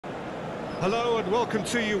Hello and welcome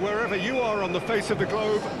to you wherever you are on the face of the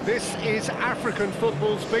globe. This is African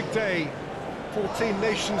football's big day. 14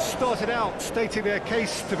 nations started out stating their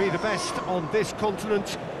case to be the best on this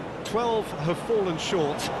continent. 12 have fallen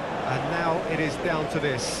short, and now it is down to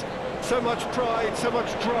this. So much pride, so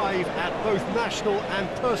much drive at both national and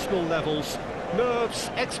personal levels. Nerves,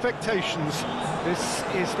 expectations. This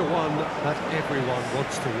is the one that everyone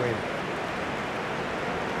wants to win.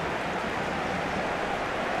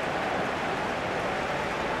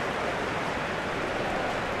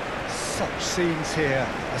 Such scenes here,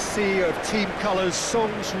 a sea of team colours,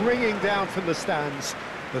 songs ringing down from the stands.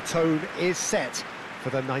 The tone is set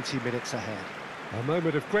for the 90 minutes ahead. A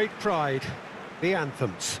moment of great pride, the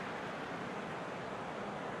anthems.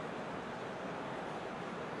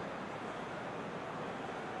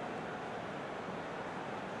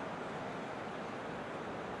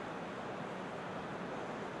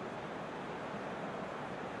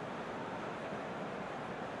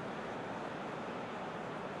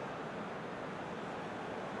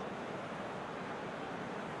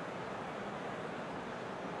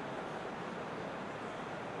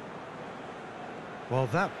 Well,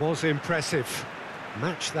 that was impressive.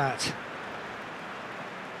 Match that.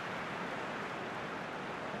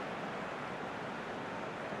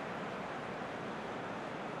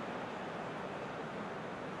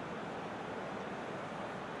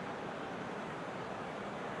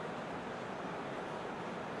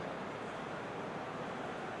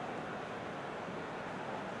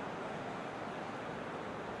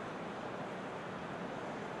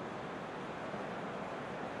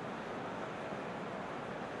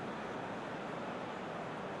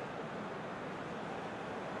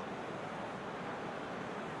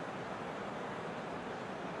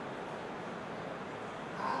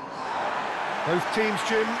 Both teams,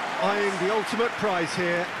 Jim, eyeing the ultimate prize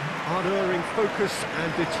here, unerring focus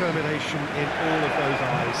and determination in all of those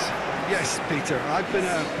eyes. Yes, Peter, I've been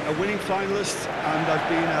a winning finalist and I've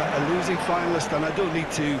been a losing finalist, and I don't need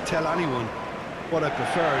to tell anyone what I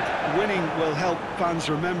preferred. Winning will help fans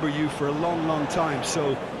remember you for a long, long time,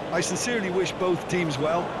 so I sincerely wish both teams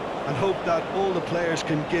well and hope that all the players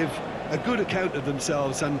can give a good account of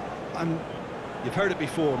themselves, and you've heard it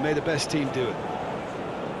before, may the best team do it.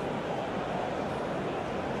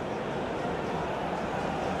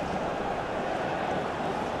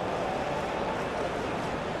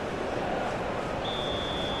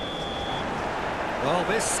 Well,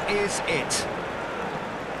 this is it.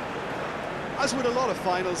 As with a lot of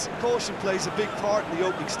finals, caution plays a big part in the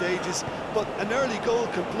opening stages, but an early goal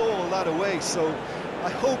can blow all that away, so I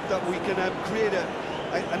hope that we can create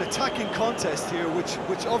an attacking contest here, which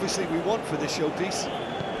obviously we want for this showpiece.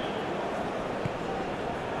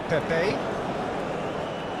 Pepe.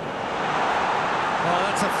 Oh,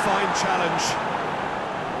 that's a fine challenge.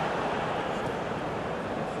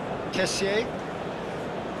 Kessié.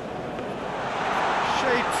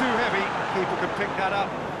 Shade too heavy, people can pick that up.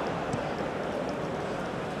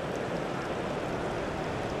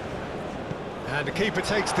 And the keeper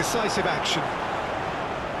takes decisive action.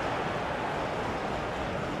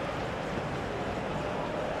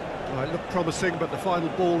 Well, it looked promising, but the final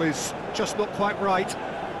ball is just not quite right.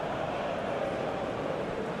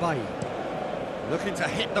 Bailly. Looking to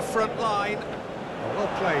hit the front line. Oh, well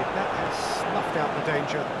played, that has snuffed out the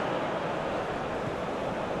danger.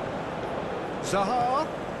 Zaha.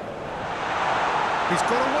 He's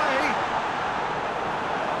got away.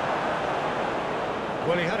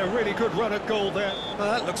 Well, he had a really good run at goal there.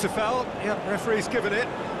 That looks a foul. Yep, referee's given it.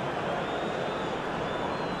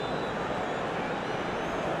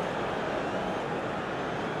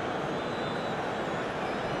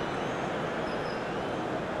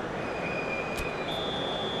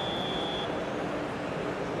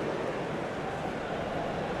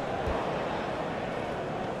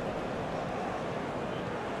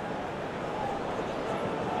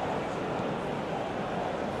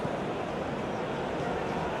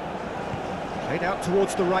 Played out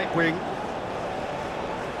towards the right wing.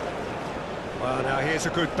 Well, now here's a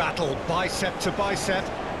good battle, bicep to bicep.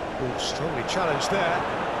 Oh, strongly challenged there.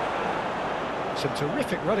 Some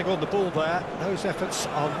terrific running on the ball there. Those efforts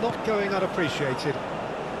are not going unappreciated.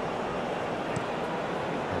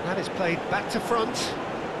 And that is played back to front.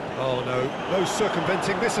 Oh no, no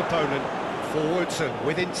circumventing this opponent. Forwards and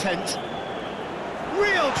with intent.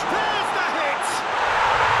 Real, there's the hit!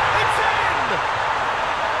 It's in!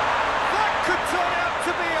 Could turn out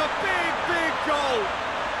to be a big, big goal.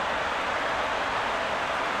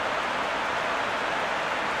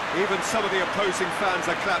 Even some of the opposing fans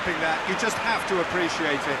are clapping that. You just have to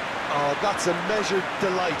appreciate it. Oh, that's a measured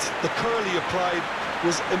delight. The curl he applied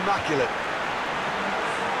was immaculate.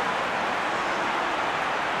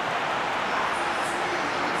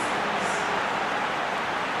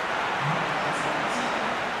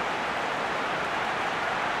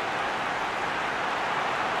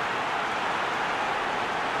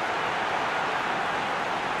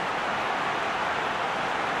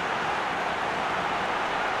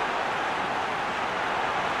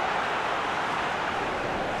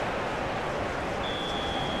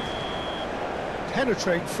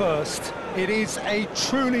 penetrate first. It is a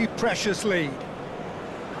truly precious lead.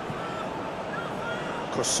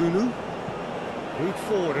 Kosunu. Move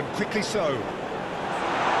forward and quickly so.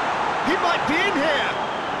 He might be in here!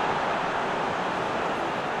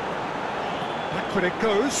 Backward it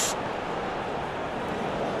goes.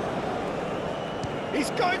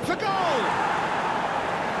 He's going for goal!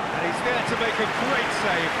 And he's there to make a great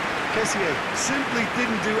save. Kessié simply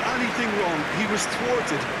didn't do anything wrong. He was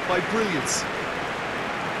thwarted by brilliance.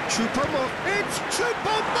 Choupo-Moting! It's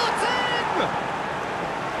Choupo-Moting!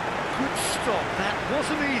 Good stop, that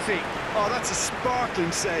wasn't easy. Oh, that's a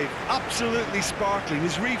sparkling save. Absolutely sparkling.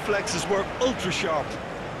 His reflexes were ultra sharp.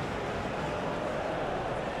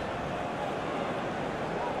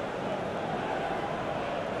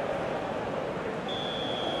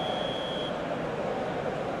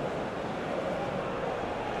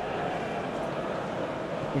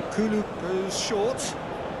 Kulu goes short.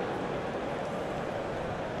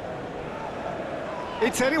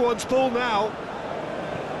 It's anyone's ball now.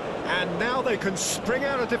 And now they can spring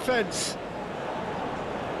out of defence.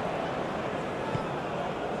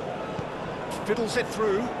 Fiddles it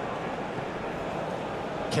through.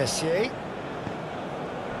 Kessié.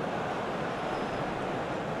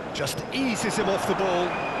 Just eases him off the ball.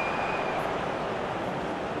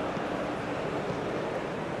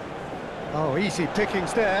 Oh, easy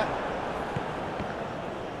pickings there.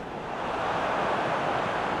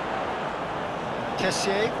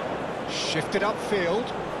 Kessié, shifted upfield.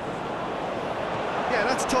 Yeah,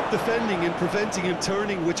 that's top defending and preventing him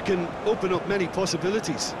turning, which can open up many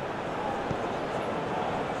possibilities.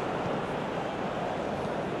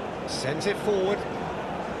 Sends it forward.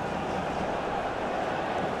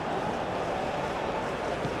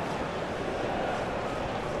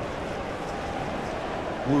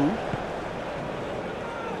 Wu.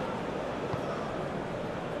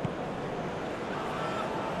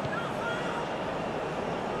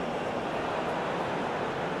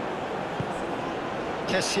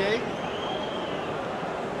 Kessié.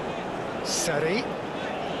 Seri.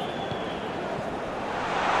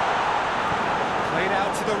 Played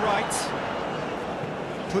out to the right.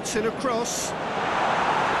 Puts in a cross.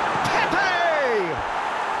 Pepe!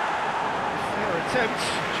 Fair attempt,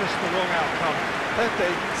 just the wrong outcome.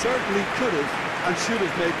 Pepe certainly could have and should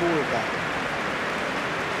have made more of that.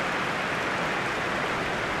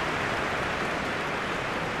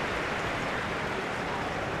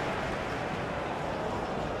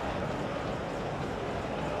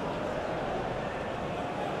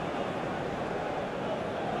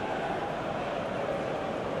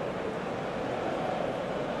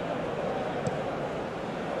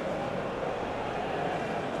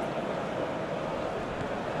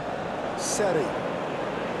 Seri.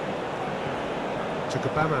 To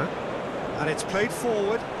Kabama. And it's played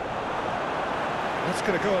forward. That's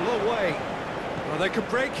going to go a long way. Well, they could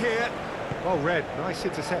break here. Well read, nice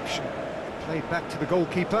interception. Played back to the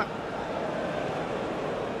goalkeeper.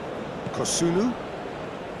 Kosunu.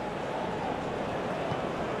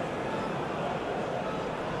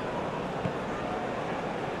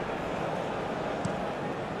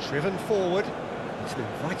 Driven forward. It's an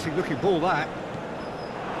inviting looking ball, that.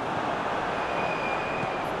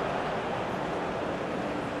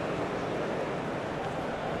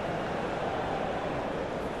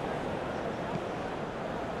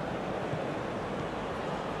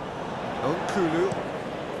 Kulu.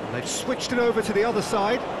 And they've switched it over to the other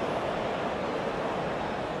side.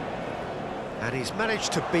 And he's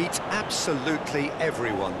managed to beat absolutely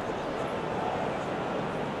everyone.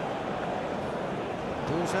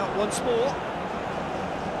 Ball's out once more.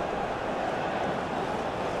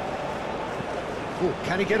 Oh,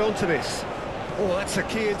 can he get onto this? Oh, that's a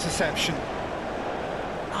key interception.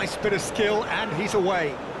 Nice bit of skill, and he's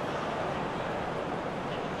away.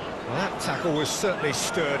 Well, that tackle was certainly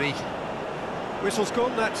sturdy. Whistle's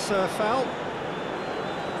gone, that's a foul.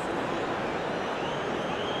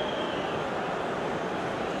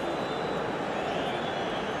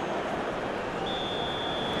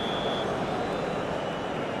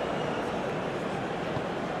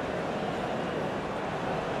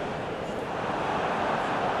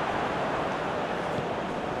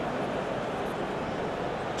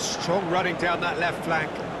 Strong running down that left flank.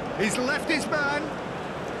 He's left his man.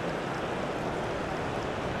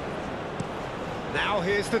 Now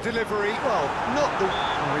here's the delivery. Well, not the...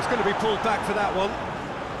 Oh, he's going to be pulled back for that one.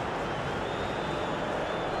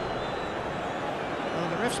 Well,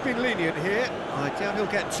 the ref's been lenient here. I doubt he'll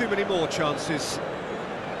get too many more chances.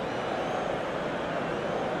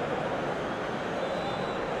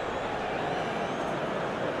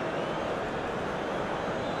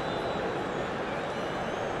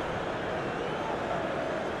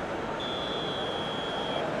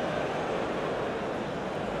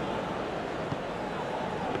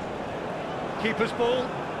 Keeper's ball.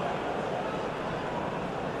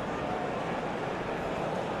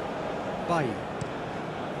 Bailly.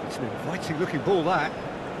 It's an inviting looking ball, that.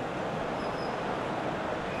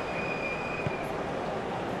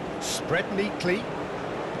 Spread neatly.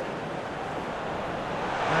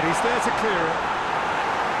 And he's there to clear it.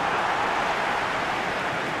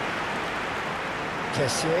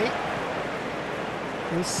 Kessié.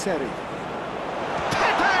 Here's Seri.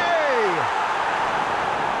 Pepe!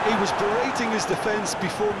 He was berating his defence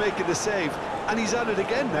before making the save, and he's at it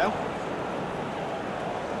again now.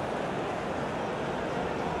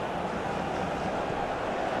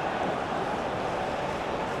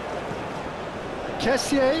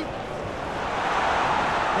 Kessié.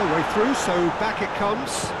 No way through, so back it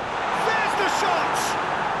comes. There's the shot!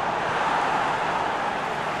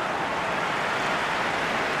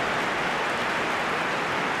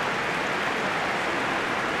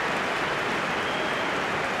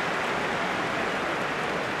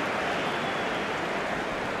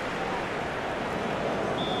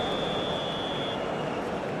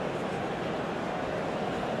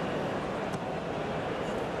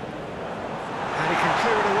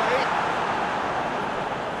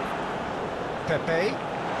 Pepe.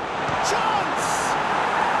 Chance!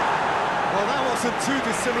 Well, that wasn't too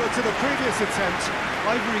dissimilar to the previous attempt.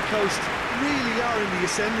 Ivory Coast really are in the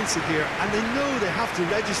ascendancy here, and they know they have to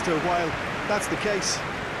register while that's the case.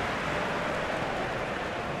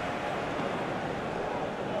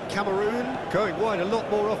 Cameroon going wide a lot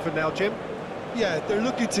more often now, Jim. Yeah, they're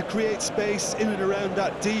looking to create space in and around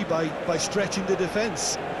that D by stretching the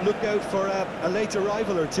defence. Look out for a late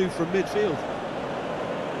arrival or two from midfield.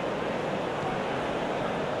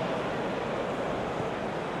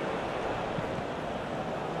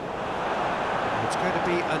 It's going to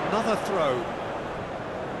be another throw.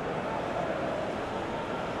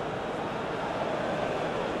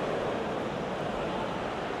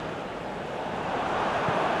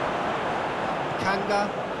 Kanga.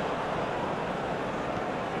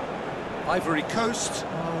 Ivory Coast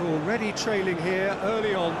are already trailing here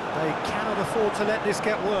early on. They cannot afford to let this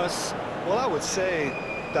get worse. Well, I would say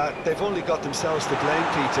that they've only got themselves to blame,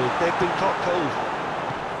 Peter. They've been caught cold.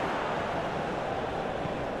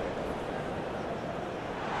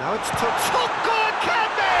 Now it's Toko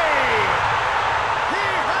Kande! He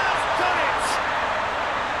has done it!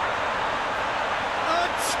 A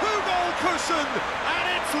two-goal cushion, and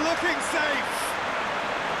it's looking safe!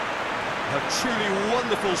 A truly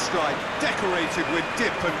wonderful strike, decorated with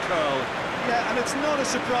dip and curl. Yeah, and it's not a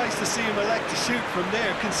surprise to see him elect to shoot from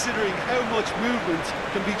there, considering how much movement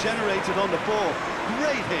can be generated on the ball.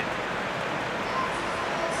 Great hit.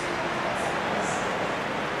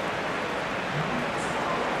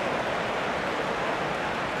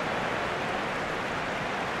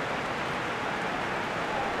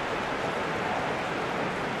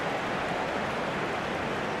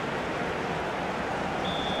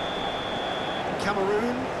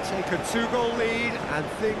 Cameroon take a two-goal lead, and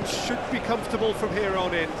things should be comfortable from here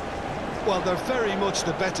on in. Well, they're very much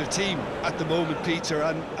the better team at the moment, Peter,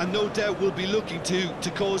 and no doubt will be looking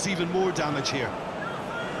to cause even more damage here.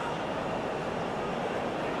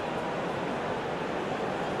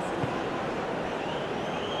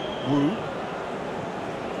 Wu.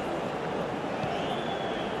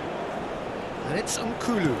 And it's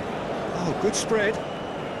Nkulu. Oh, good spread.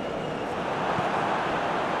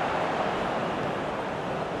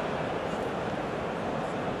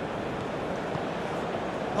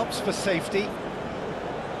 Hops for safety.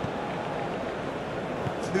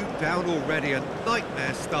 Two down already, a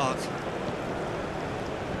nightmare start.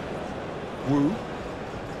 Wu.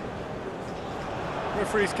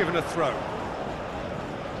 Referee's given a throw.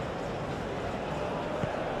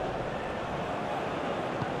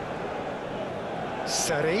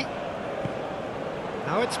 Seri.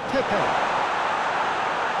 Now it's Pepe.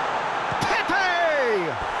 Pepe!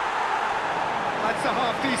 That's a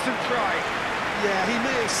half-decent try. Yeah, he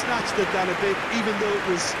may have snatched at that a bit, even though it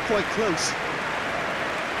was quite close.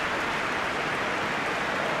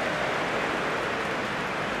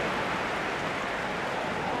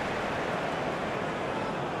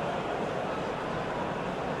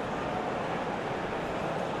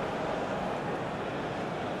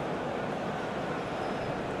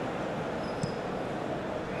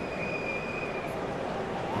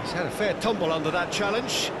 He's had a fair tumble under that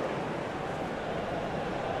challenge.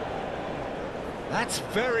 That's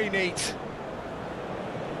very neat.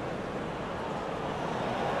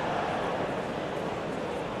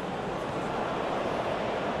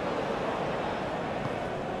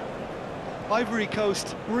 Ivory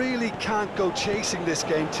Coast really can't go chasing this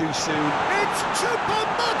game too soon. It's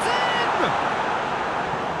Choupo-Moting!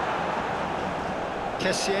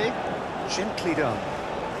 Kessié, gently done.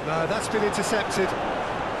 No, that's been intercepted.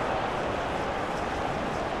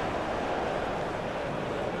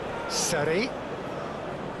 Sari.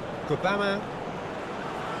 Gubama.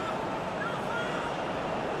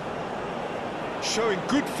 Showing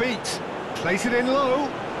good feet. Plays it in low.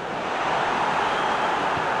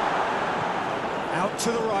 Out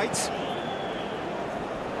to the right.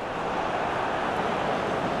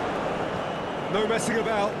 No messing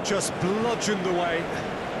about, just bludgeoned away.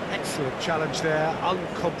 Excellent challenge there,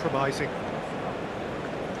 uncompromising.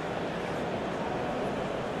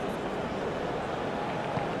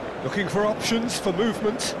 Looking for options for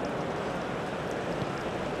movement.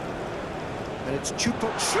 And it's Choupo-Moting!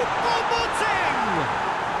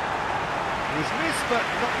 He's missed, but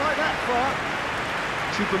not like that far.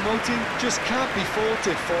 Choupo-Moting just can't be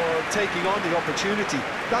faulted for taking on the opportunity.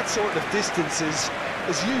 That sort of distance is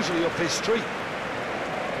usually up his street.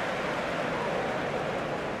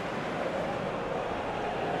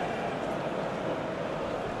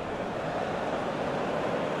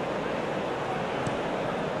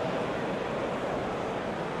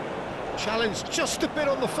 Challenge just a bit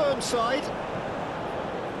on the firm side.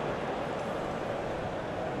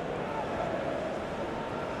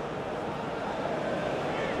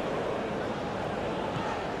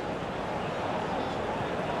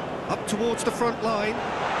 Up towards the front line.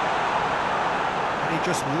 And he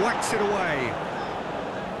just whacks it away.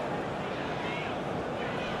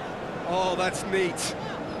 Oh, that's neat.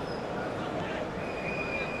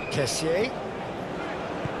 Kessié.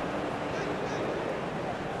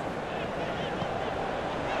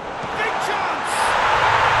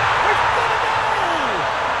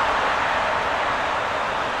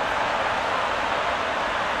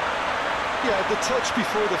 Yeah, the touch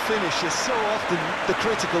before the finish is so often the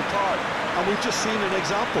critical part, and we've just seen an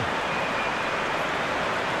example.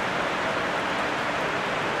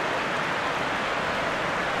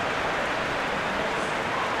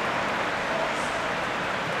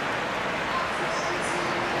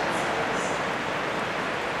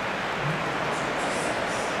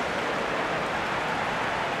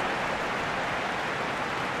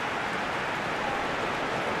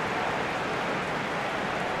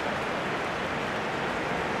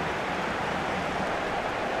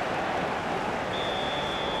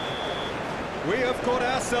 We have got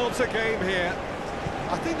ourselves a game here.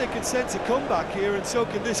 I think they can sense a comeback here, and so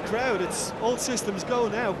can this crowd. It's all systems go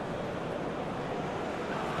now.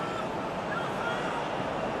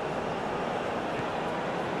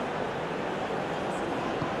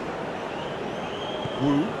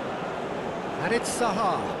 Wu. And it's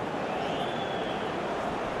Saha.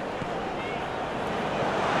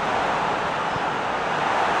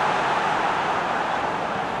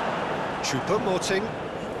 Choupo-Moting.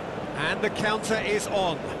 And the counter is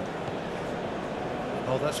on.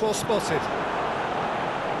 Oh, that's well spotted.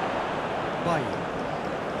 Bailly.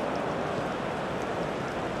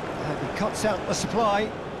 And he cuts out the supply.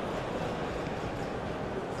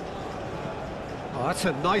 Oh, that's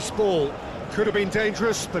a nice ball. Could have been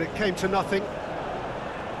dangerous, but it came to nothing.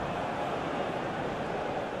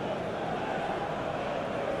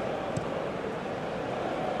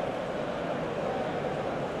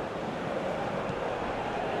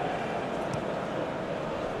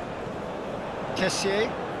 Kessié.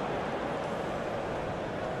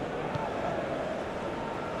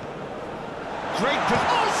 Great,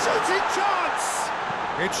 oh, shooting chance!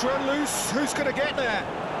 It's run loose, who's going to get there?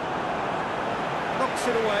 Knocks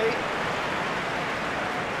it away.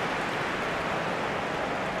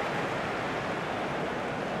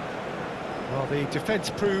 Well, the defence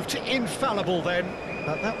proved infallible then,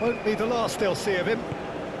 but that won't be the last they'll see of him.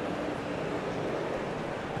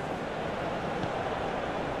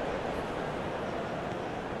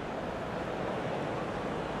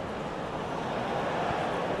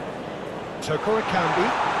 Toko Ekambi,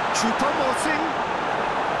 Choupo-Moting.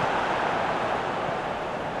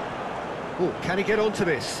 Oh, can he get onto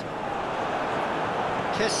this?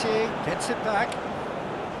 Kessié gets it back.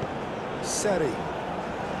 Sari.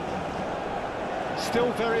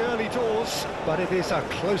 Still very early doors, but it is a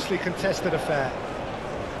closely contested affair.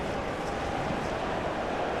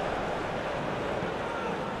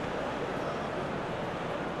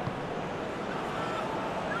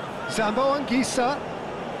 Zambo Anguissa.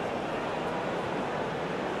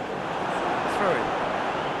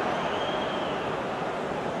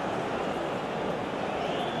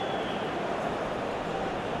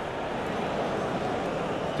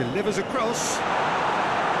 Delivers across.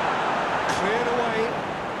 Cleared away.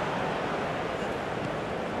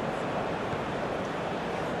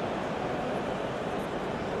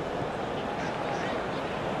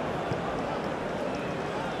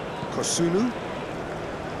 Kosunu.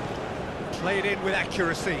 Played in with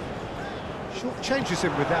accuracy. Short changes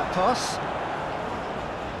him with that pass.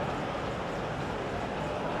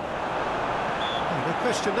 No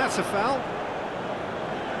question, that's a foul.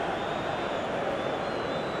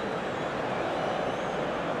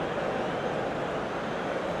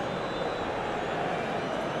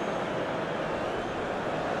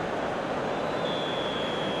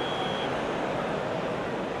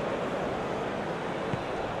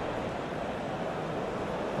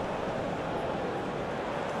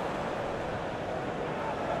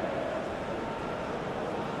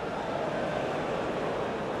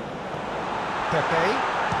 Pepe,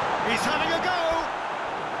 he's having a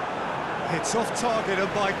go! It's off target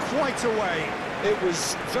and by quite a way. It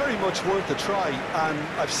was very much worth a try, and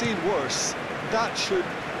I've seen worse. That should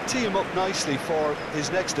tee him up nicely for his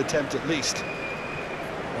next attempt at least.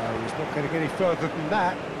 No, he's not getting any further than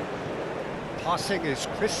that. Passing is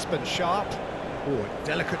crisp and sharp. Oh, a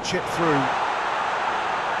delicate chip through.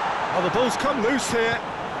 Oh, the ball's come loose here.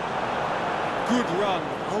 Good run,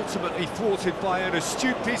 ultimately thwarted by an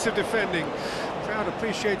astute piece of defending. Crowd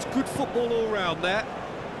appreciates good football all round there.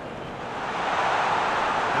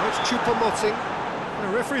 Now it's Choupo-Moting. The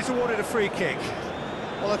referee's awarded a free kick.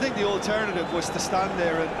 Well, I think the alternative was to stand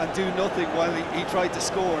there and do nothing while he tried to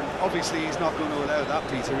score, and obviously he's not going to allow that,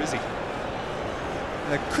 Peter, is he?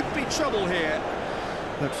 There could be trouble here,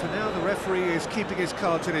 but for now the referee is keeping his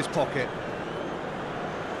cards in his pocket.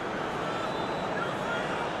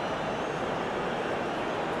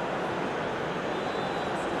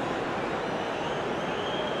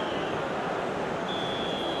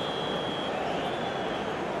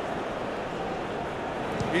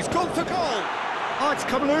 He's gone for goal! Oh, it's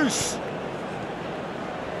come loose.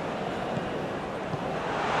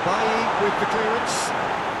 Bailly with the clearance.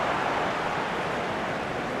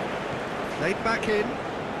 Played back in.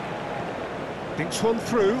 Thinks one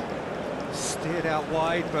through. Steered out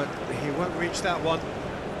wide, but he won't reach that one.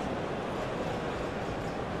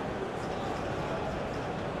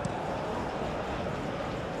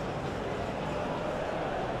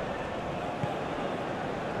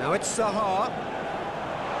 Now it's Zaha.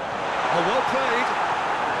 Oh, well played.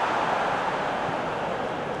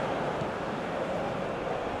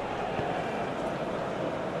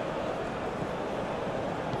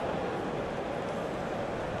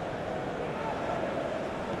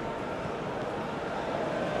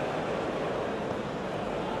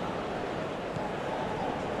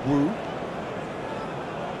 Wu.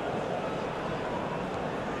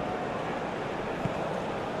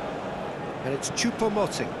 And it's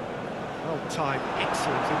Choupo-Moting. Well-timed,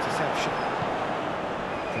 excellent interception.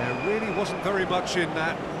 There really wasn't very much in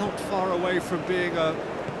that, not far away from being a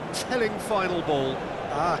telling final ball.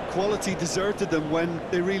 Quality deserted them when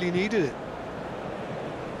they really needed it.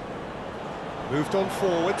 Moved on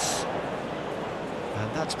forwards.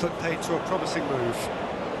 And that's put paid to a promising move.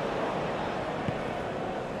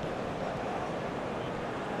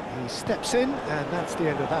 He steps in, and that's the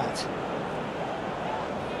end of that.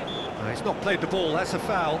 He's not played the ball, that's a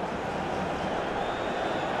foul.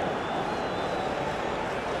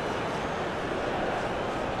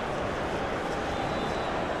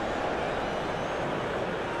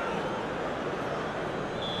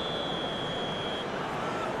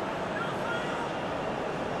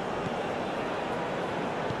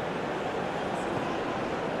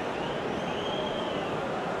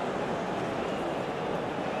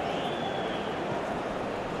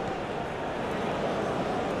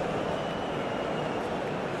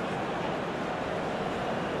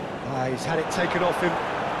 He's had it taken off him.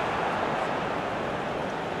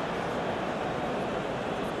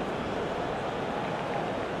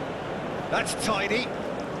 That's tidy.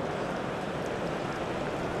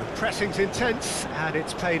 The pressing's intense, and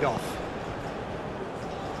it's paid off.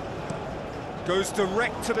 Goes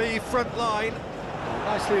direct to the front line.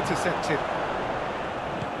 Nicely intercepted.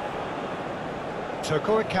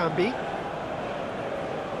 Toko Ekambi.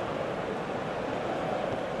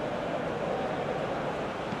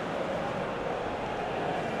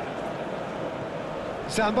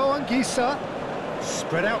 Zambo Anguissa,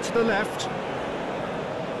 spread out to the left.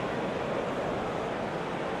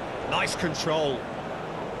 Nice control.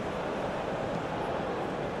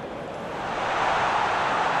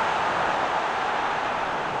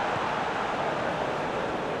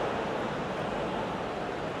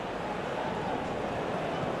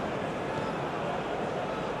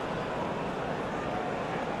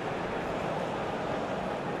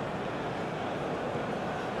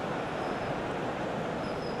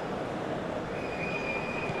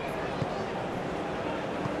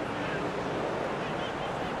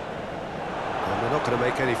 not going to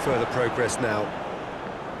make any further progress now.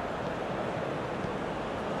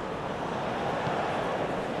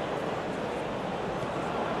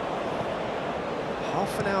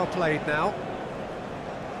 Half an hour played now.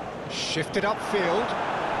 Shifted upfield.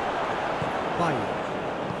 Bailly.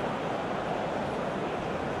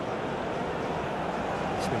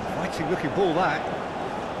 It's an inviting looking ball, that.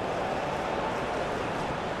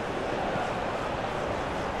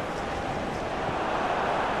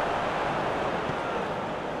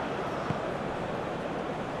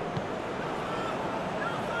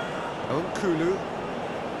 Nkulu.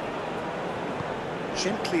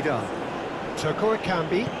 Gently done. Toko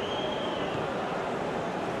Ekambi.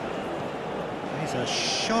 He's a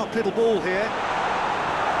sharp little ball here.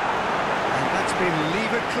 And that's been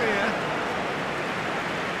levered clear.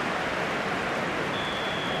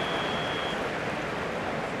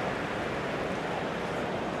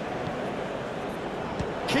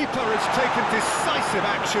 Keeper has taken decisive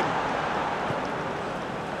action.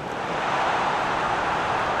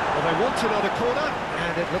 Well, they want another corner,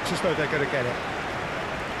 and it looks as though they're going to get it.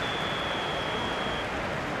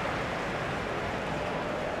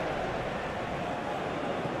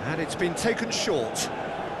 And it's been taken short.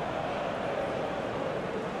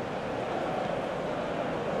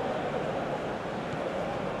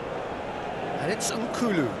 And it's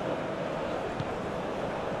Nkulu.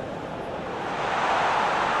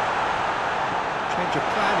 Change of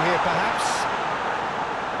plan here, perhaps.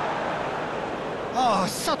 Oh,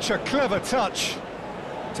 such a clever touch.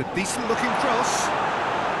 It's a decent-looking cross.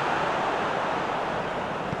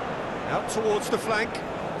 Out towards the flank.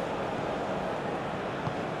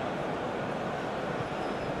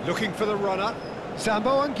 Looking for the runner.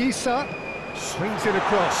 Zambo Anguissa swings it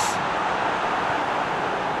across.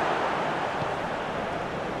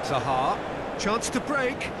 Zaha, chance to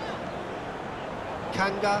break.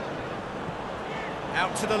 Kanga.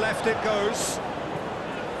 Out to the left it goes.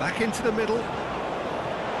 Back into the middle.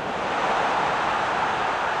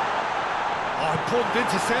 Oh, important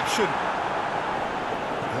interception.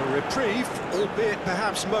 A reprieve, albeit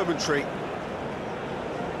perhaps momentary.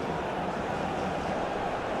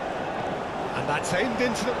 And that's aimed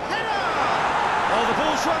into the header! Oh, the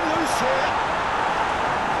ball's run loose here.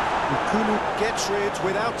 Nkulu gets rid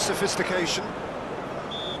without sophistication.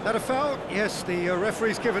 That a foul? Yes, the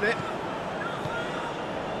referee's given it.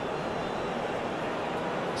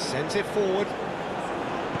 Sent it forward.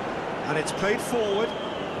 And it's played forward.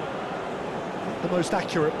 Not the most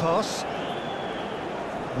accurate pass.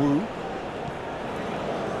 Wu.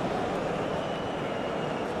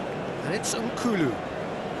 And it's Nkulu.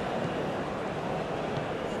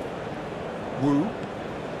 Wu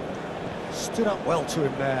stood up well to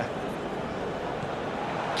him there.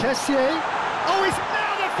 Kessié. Oh, he's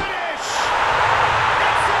now the finish!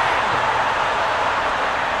 It's in!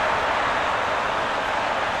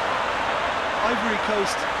 Ivory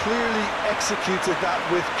Coast clearly executed that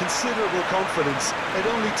with considerable confidence. It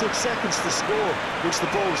only took seconds to score, which the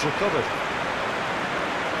ball was recovered.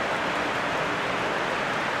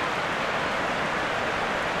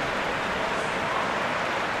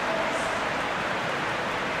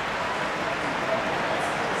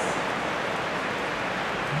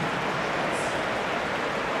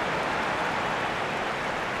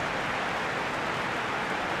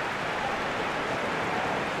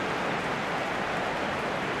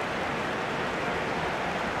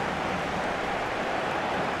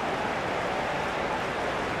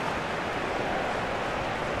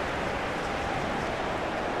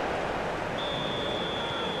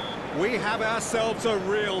 We have ourselves a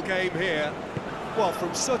real game here. Well,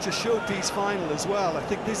 from such a showpiece final as well, I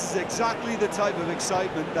think this is exactly the type of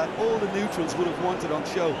excitement that all the neutrals would have wanted on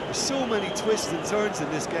show. There's so many twists and turns in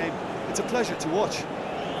this game. It's a pleasure to watch.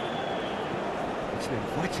 It's an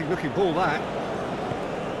inviting looking ball, that.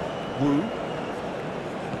 Wu.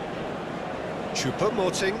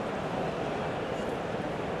 Choupo-Moting.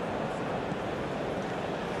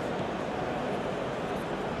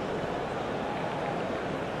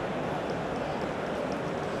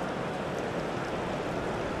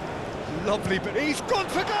 Lovely, but he's gone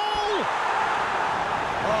for goal!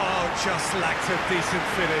 Oh, just lacked a decent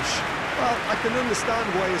finish. Well, I can understand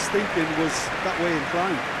why his thinking was that way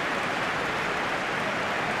inclined.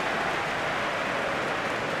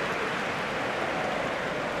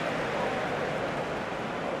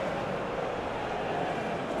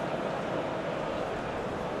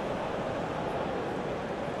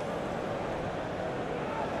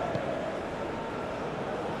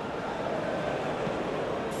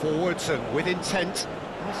 Forwards and with intent.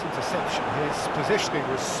 Nice interception. His positioning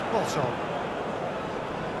was spot on.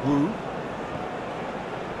 Wu.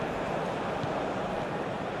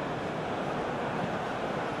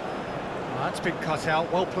 That's been cut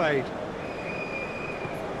out, well played.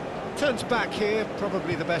 Turns back here,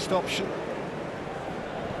 probably the best option.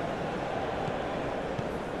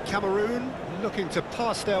 Cameroon looking to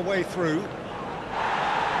pass their way through.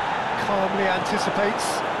 Calmly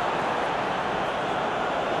anticipates.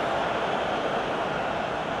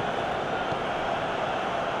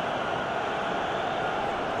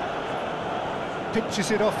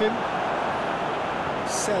 Pinches it off him.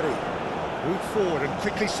 Seri. Move forward and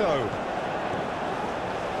quickly so.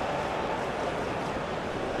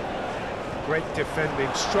 Great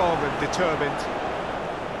defending, strong and determined.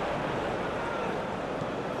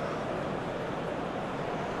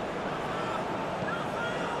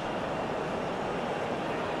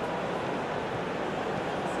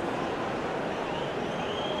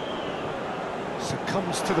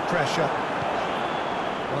 Succumbs to the pressure.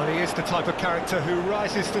 Well, he is the type of character who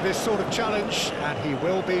rises to this sort of challenge, and he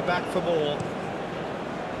will be back for more.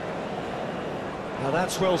 Now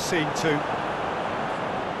that's well seen too.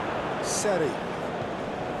 Seri.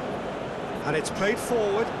 And it's played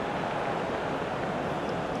forward.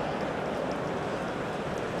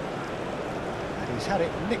 And he's had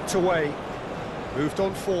it nicked away. Moved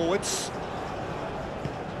on forwards.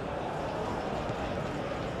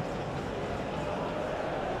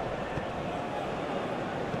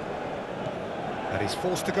 And he's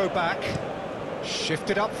forced to go back.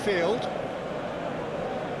 Shifted upfield.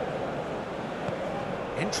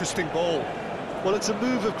 Interesting ball. Well, it's a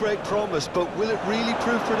move of great promise, but will it really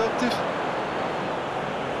prove productive?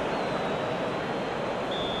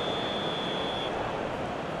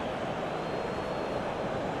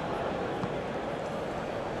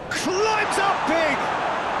 Climbs up big!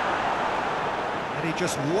 And he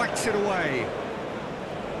just whacks it away.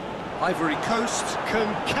 Ivory Coast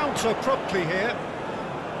can counter promptly here.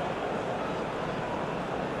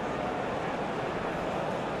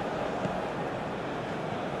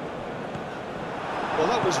 Well,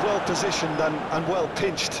 that was well positioned and well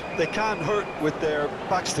pinched. They can't hurt with their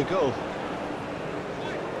backs to goal.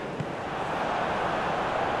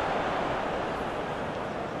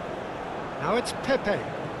 Now it's Pepe.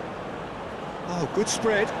 Oh, good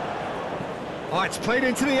spread. Oh, it's played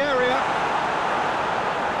into the area.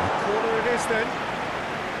 A corner it is then.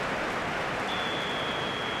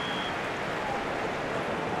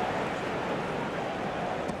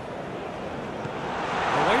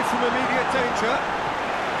 Away from immediate danger.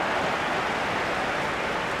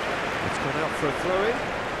 It's gone out for a throw-in.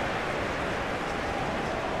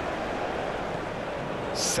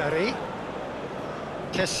 Seri.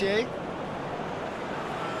 Kessier.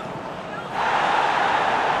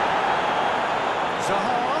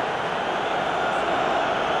 Zaha.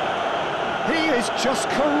 He is just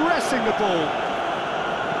caressing the ball.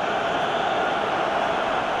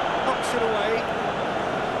 Knocks it away.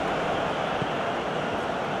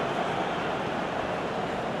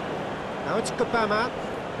 Now it's Kabama.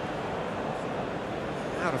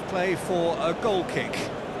 Out of play for a goal kick.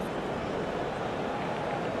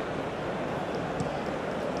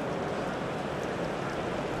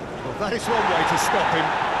 Well, that is one way to stop him.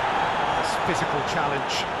 Physical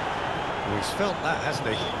challenge. Well, he's felt that, hasn't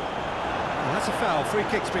he? Well, that's a foul. Free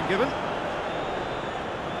kick's been given.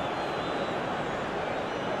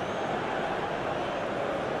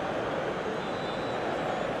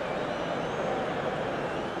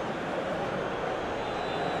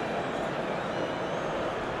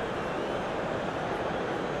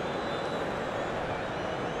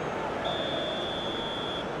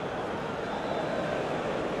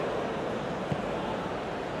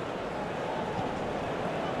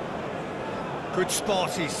 Good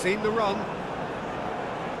spot, he's seen the run.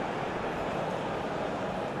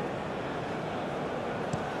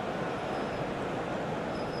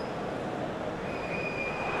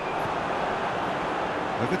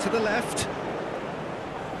 Over to the left.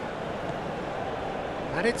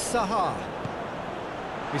 And it's Zaha.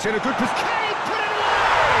 He's in a good position. Can he put it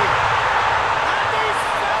away? And he's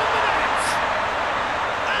found the net!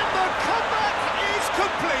 And the comeback is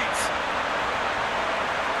complete!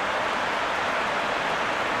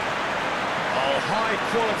 High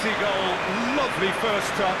quality goal, lovely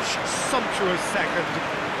first touch, sumptuous second.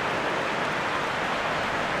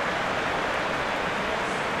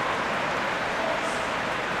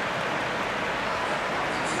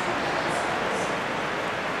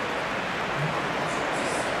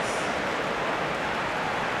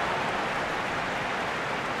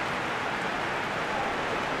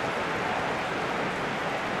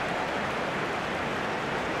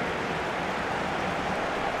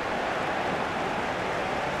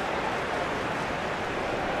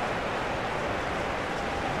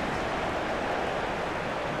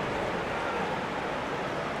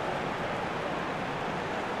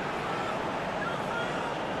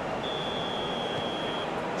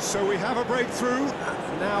 So we have a breakthrough.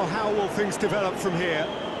 Now how will things develop from here?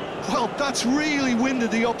 Well, that's really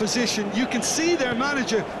winded the opposition. You can see their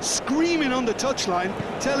manager screaming on the touchline,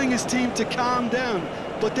 telling his team to calm down.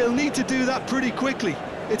 But they'll need to do that pretty quickly.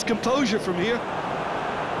 It's composure from here.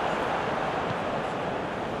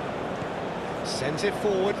 Sends it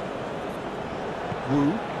forward.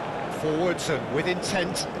 Wu. Forwards and with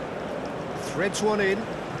intent. Threads one in.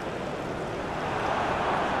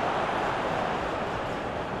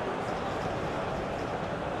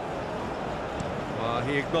 Well,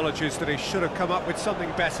 he acknowledges that he should have come up with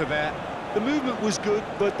something better there. The movement was good,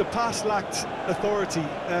 but the pass lacked authority,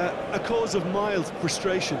 a cause of mild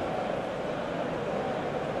frustration.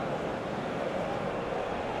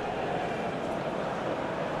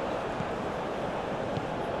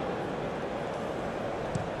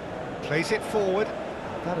 Plays it forward.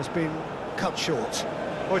 That has been cut short.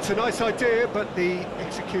 Oh, it's a nice idea, but the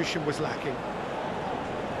execution was lacking.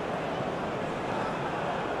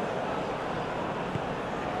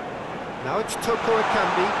 Now it's Toko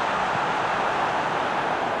Akambi.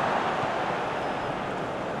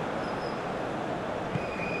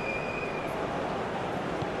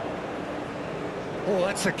 Oh,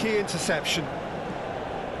 that's a key interception.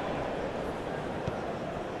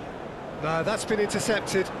 No, that's been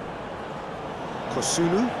intercepted.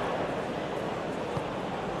 Kosunu.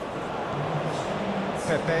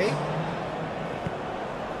 Pepe.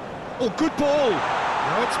 Oh, good ball.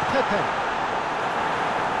 Now it's Pepe.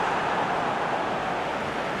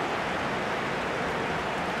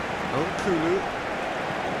 Kulu.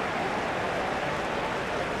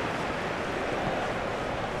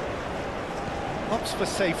 Opts for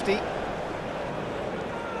safety.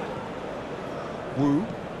 Wu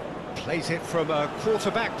plays it from a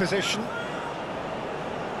quarterback position.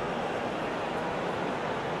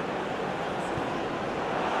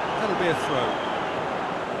 That'll be a throw.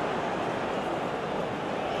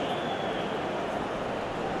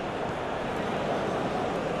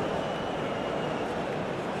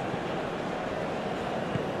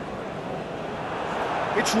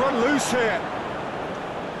 It's run loose here.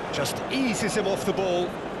 Just eases him off the ball.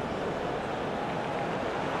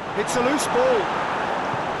 It's a loose ball.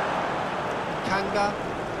 Kanga.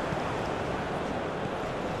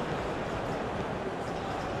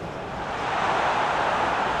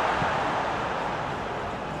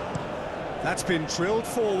 That's been drilled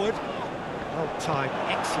forward. Well timed,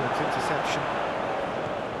 excellent interception.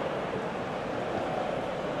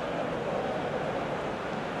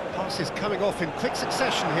 Pass is coming off in quick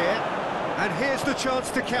succession here. And here's the chance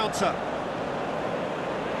to counter.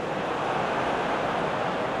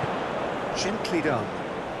 Gently done.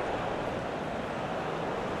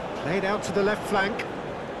 Played out to the left flank.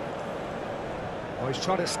 Oh, he's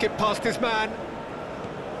trying to skip past his man.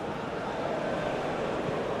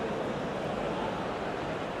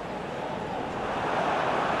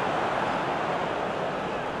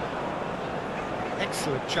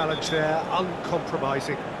 Excellent challenge there,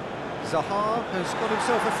 uncompromising. Zaha has got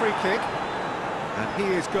himself a free kick. And he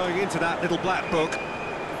is going into that little black book.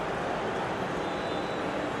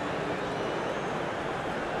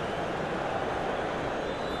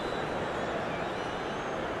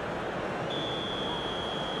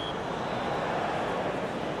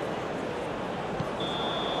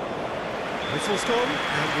 Whistle's gone,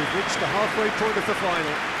 and we've reached the halfway point of the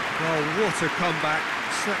final. Well, what a comeback.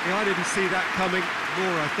 Certainly I didn't see that coming,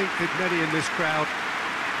 nor I think did many in this crowd.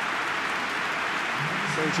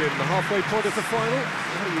 So Jim, the halfway point of the final,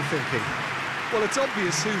 what are you thinking? Well, it's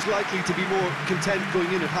obvious who's likely to be more content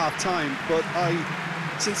going in at half-time, but I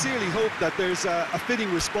sincerely hope that there's a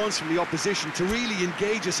fitting response from the opposition to really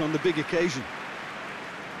engage us on the big occasion.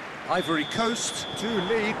 Ivory Coast do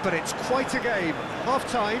lead, but it's quite a game.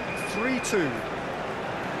 Half-time, 3-2.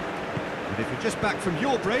 And if you're just back from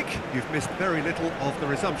your break, you've missed very little of the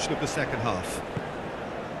resumption of the second half.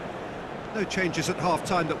 No changes at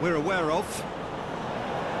half-time that we're aware of.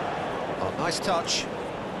 Oh, nice touch.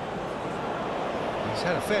 He's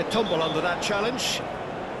had a fair tumble under that challenge.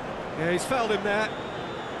 Yeah, he's fouled him there.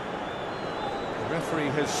 The referee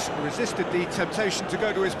has resisted the temptation to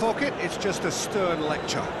go to his pocket. It's just a stern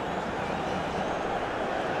lecture.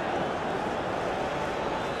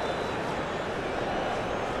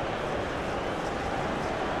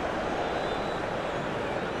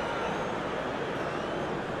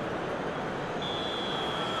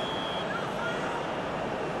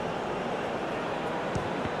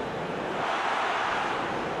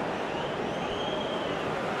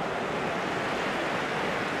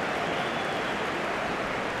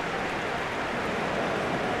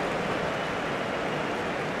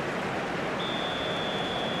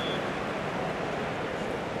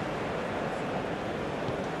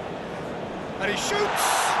 And he shoots!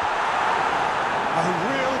 A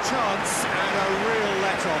real chance and a real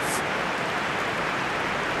let-off.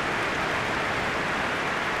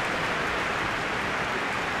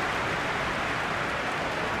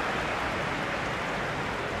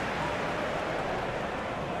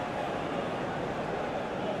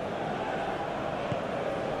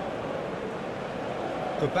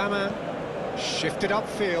 Obama shifted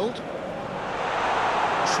upfield,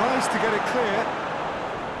 tries to get it clear.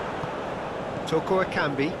 Toko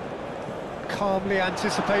Akambi calmly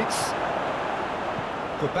anticipates.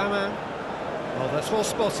 Obama, well, that's well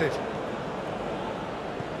spotted.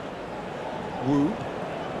 Wu.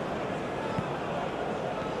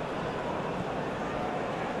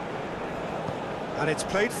 And it's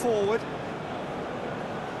played forward.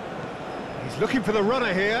 He's looking for the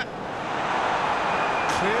runner here.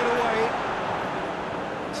 Cleared away.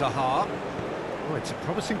 Zaha. Oh, it's a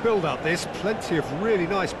promising build-up, this. Plenty of really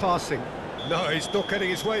nice passing. No, he's not getting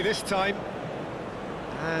his way this time.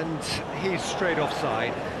 And he's straight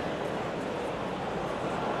offside.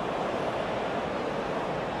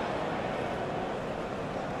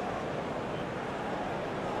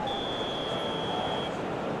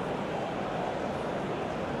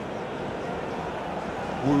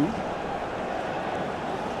 Wu.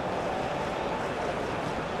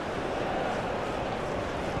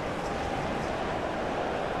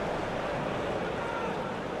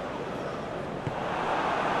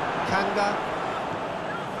 Kanga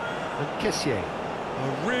and Kessié.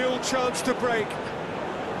 A real chance to break.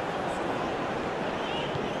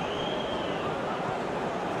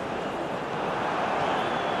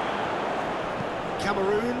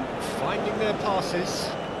 Cameroon finding their passes.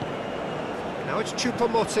 Now it's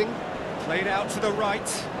Choupo-Moting, played out to the right.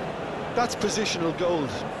 That's positional gold,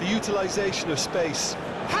 the utilisation of space.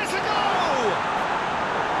 Has a goal!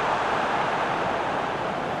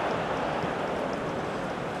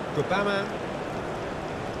 Obama.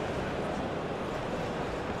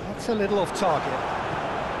 That's a little off target.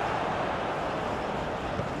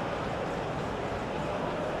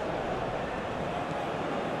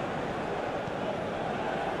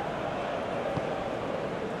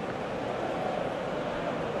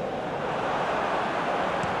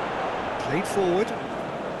 Played forward.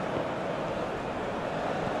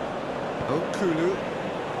 Okulu.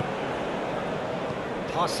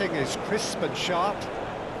 Passing is crisp and sharp.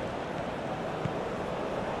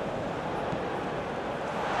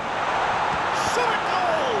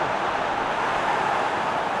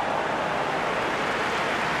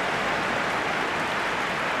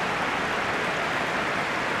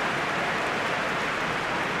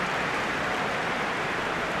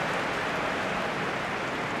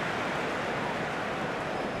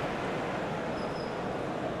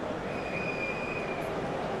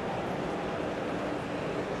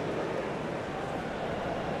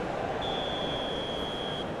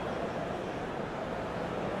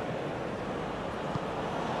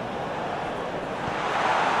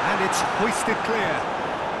 It's hoisted clear.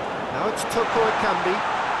 Now it's Toko Akambi.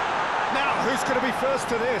 Now, who's going to be first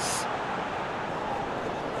to this?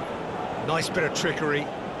 Nice bit of trickery.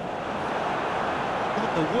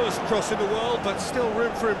 Not the worst cross in the world, but still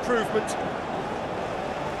room for improvement.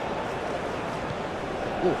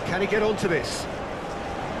 Oh, can he get onto this?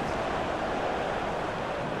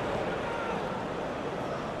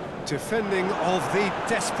 Defending of the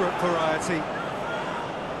desperate variety.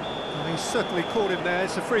 He's certainly caught him there.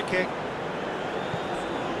 It's a free kick.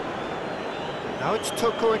 Now it's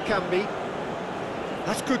Toko Akambi.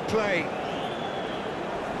 That's good play.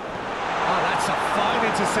 Oh, that's a fine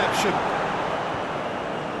interception.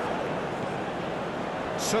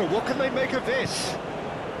 So what can they make of this?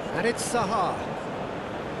 And it's Zaha.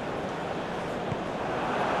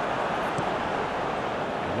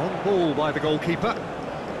 Long ball by the goalkeeper.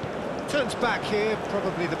 Turns back here,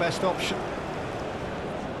 probably the best option.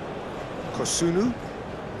 Kosunu.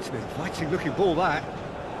 It's an inviting-looking ball, that.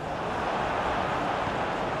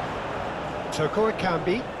 Toko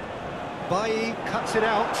Akambi. Bailly cuts it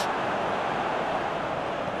out.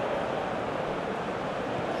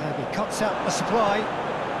 And he cuts out the supply.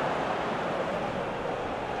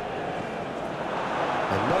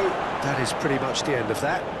 And no, that is pretty much the end of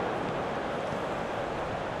that.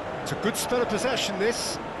 It's a good spell of possession,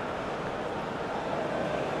 this.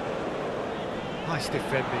 Nice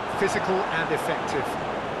defending, physical and effective.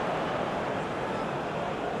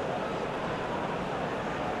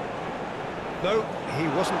 No, he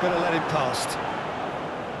wasn't going to let him past.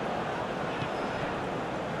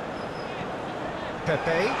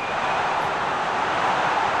 Pepe.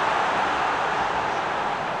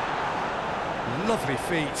 Lovely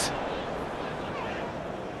feet.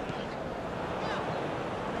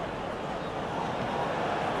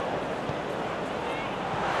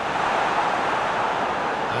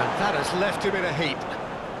 has left him in a heap.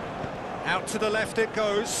 Out to the left it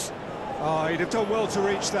goes. Oh, he'd have done well to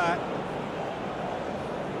reach that.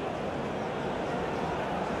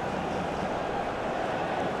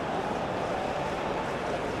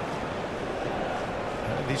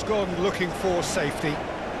 And he's gone looking for safety.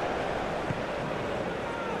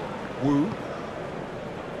 Wu.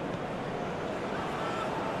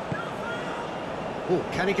 Oh,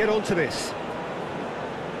 can he get onto this?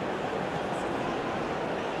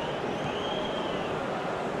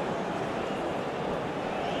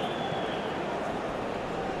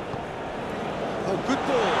 Oh, good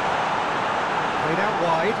ball. Played out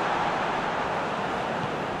wide.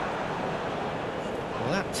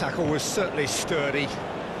 Well, that tackle was certainly sturdy.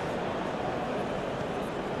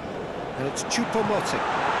 And it's Choupo-Moting.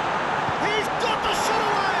 He's got the shot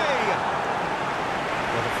away!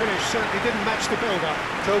 Well, the finish certainly didn't match the build-up.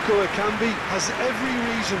 Toko Ekambi has every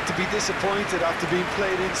reason to be disappointed after being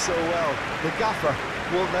played in so well. The gaffer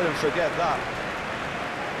won't let him forget that.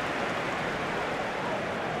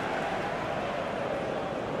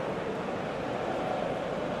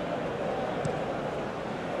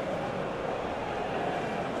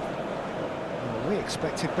 Well, we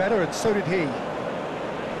expected better, and so did he.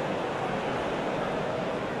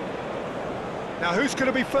 Now, who's going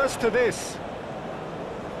to be first to this?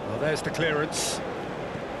 Well, there's the clearance.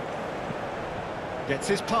 Gets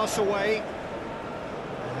his pass away.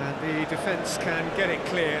 And the defence can get it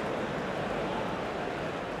clear.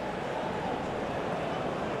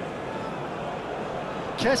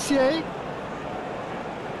 Kessié.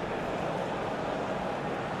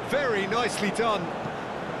 Very nicely done.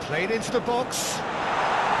 Played into the box.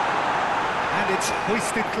 And it's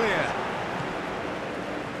hoisted clear.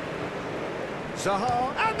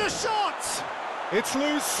 Zaha, and the shot! It's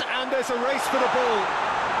loose, and there's a race for the ball.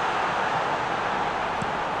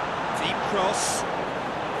 Deep cross.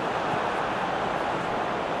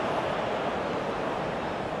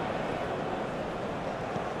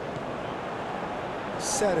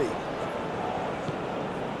 Seri.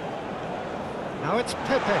 Now it's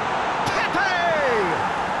Pepe. Pepe!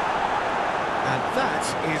 And that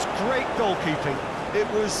is great goalkeeping. It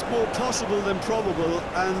was more possible than probable,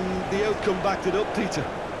 and the outcome backed it up, Peter.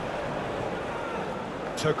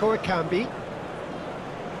 Toko Ekambi.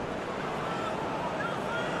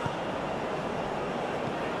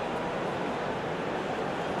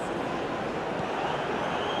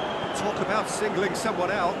 Talk about singling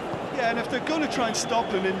someone out. Yeah, and if they're going to try and stop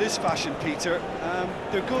him in this fashion, Peter,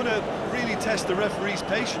 they're going to really test the referee's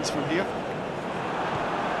patience from here.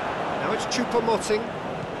 Now it's Choupo-Moting.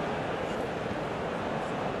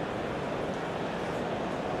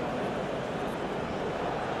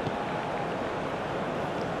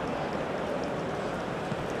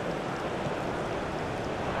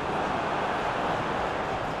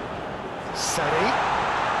 Seri.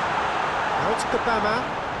 Now it's Kabama.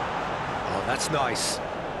 Oh, that's nice.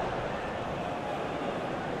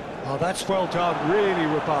 Oh, that's well done, really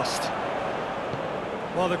robust.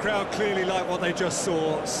 Well, the crowd clearly liked what they just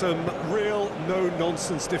saw. Some real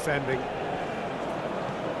no-nonsense defending.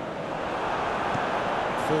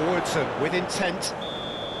 Forwards and with intent.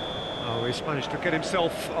 Oh, he's managed to get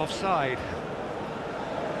himself offside.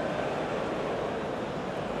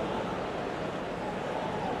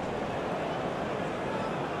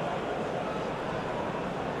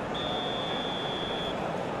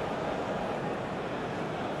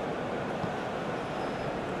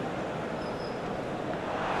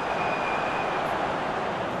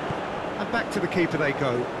 And back to the keeper they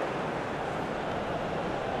go.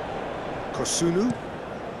 Kosunu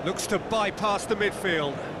looks to bypass the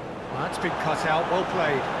midfield. Well, that's been cut out, well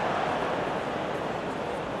played.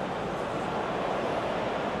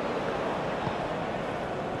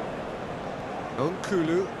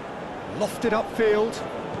 Nkulu lofted upfield.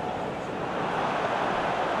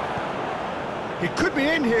 He could be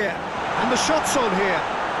in here, and the shot's on here.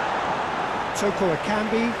 Toko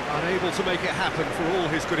Ekambi unable to make it happen for all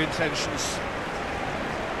his good intentions.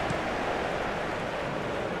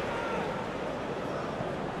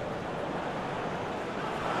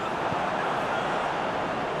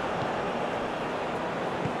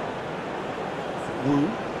 Wu.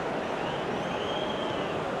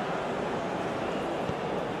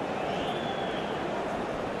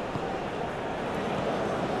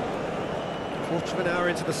 Quarter of an hour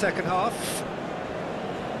into the second half.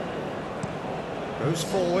 Goes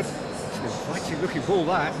forward. It's an inviting looking ball,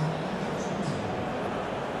 that.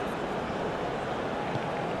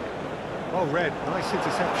 Well read, nice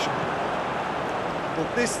interception.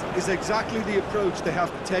 Well, this is exactly the approach they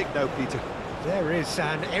have to take now, Peter. There is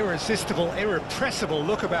an irresistible, irrepressible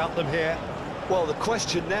look about them here. Well, the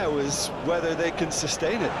question now is whether they can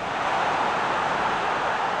sustain it.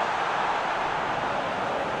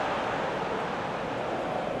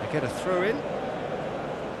 They get a throw in.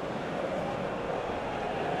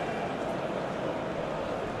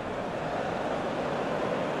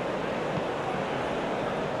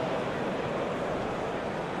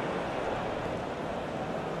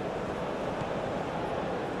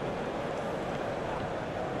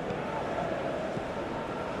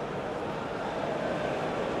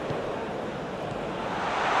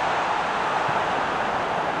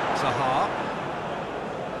 Zaha.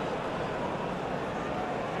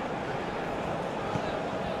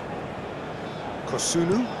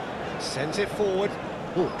 Kosunu sends it forward.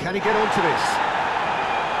 Oh, can he get onto this?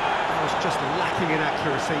 That was just lacking in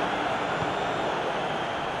accuracy.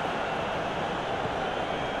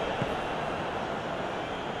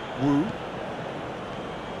 Wu.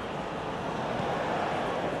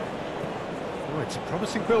 Oh, it's a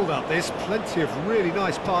promising build-up, this. Plenty of really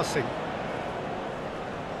nice passing.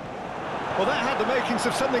 Well, that had the makings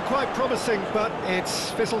of something quite promising, but it's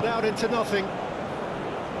fizzled out into nothing.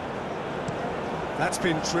 That's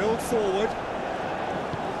been drilled forward.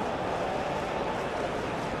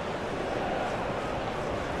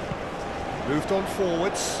 Moved on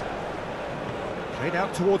forwards. Played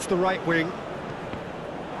out towards the right wing.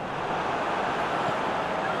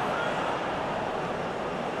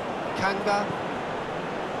 Kanga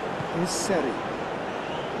is Seri.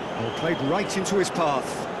 Well, played right into his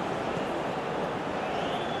path.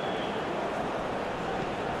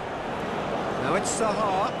 Now it's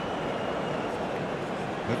Zaha.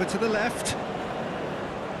 Over to the left.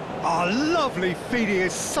 Ah, lovely feed. He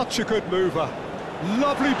is such a good mover.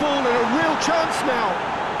 Lovely ball and a real chance now.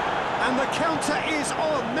 And the counter is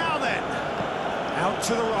on. Now then. Out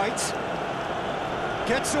to the right.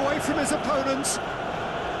 Gets away from his opponent.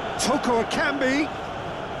 Toko Akambi.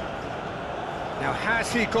 Now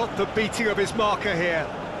has he got the beating of his marker here?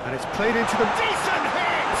 And it's played into the decent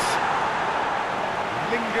hit!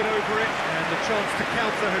 Lingered over it, and the chance to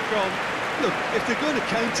counter had gone. Look, if they're going to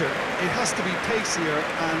counter, it has to be pacier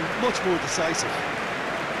and much more decisive.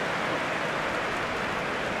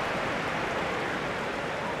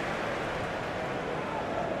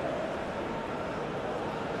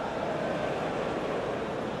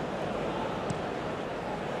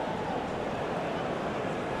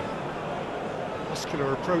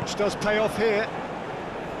 Muscular approach does pay off here.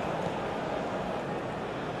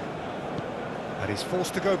 And he's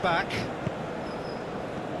forced to go back.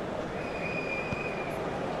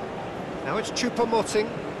 Now it's Choupo-Moting.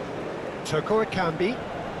 Toko Akambi.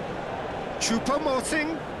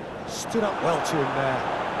 Choupo-Moting stood up well to him there.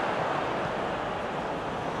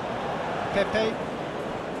 Pepe.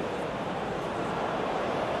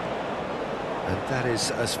 And that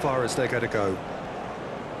is as far as they're going to go.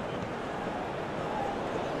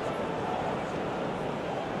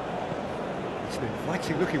 It's an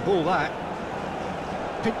inviting looking ball, that.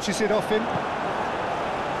 Pinches it off him.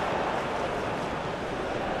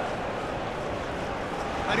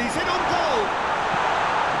 And he's in on goal!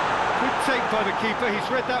 Good take by the keeper, he's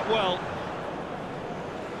read that well.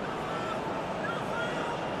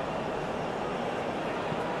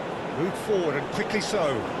 Moved forward and quickly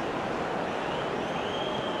so.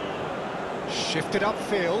 Shifted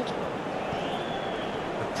upfield.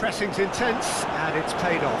 The pressing's intense and it's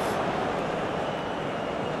paid off.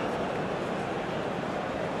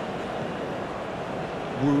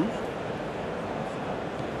 Wu.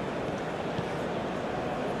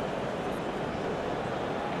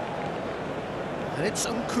 And it's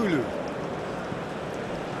Nkulu.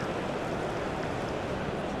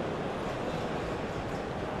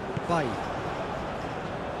 Bai.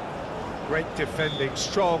 Great defending,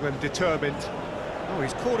 strong and determined. Oh,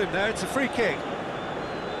 he's caught him there, it's a free kick.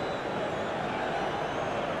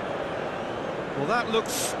 Well, that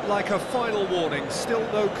looks like a final warning, still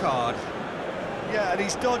no card. Yeah, and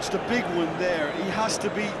he's dodged a big one there. He has to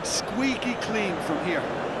be squeaky clean from here.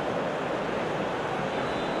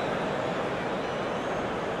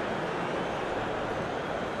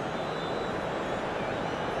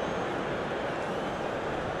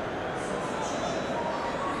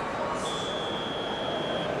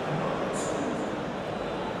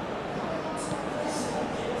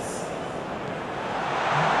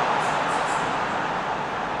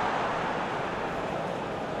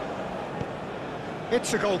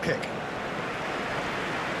 It's a goal kick.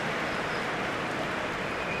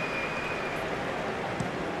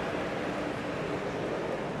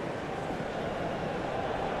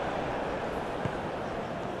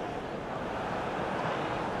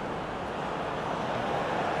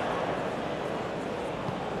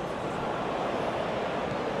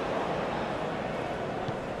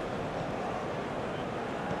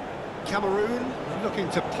 Cameroon looking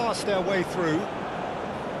to pass their way through.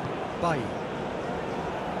 Bailly.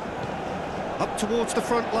 Up towards the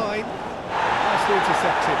front line. Nicely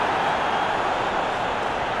intercepted.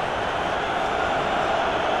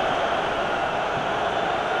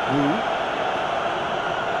 Wu.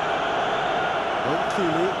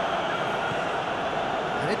 Nkulu.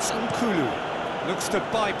 And it's Nkulu. Looks to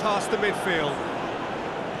bypass the midfield.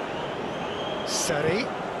 Seri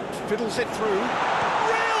fiddles it through.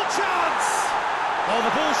 Real chance! Oh,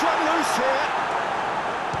 the ball's run loose here.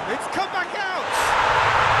 It's come back out.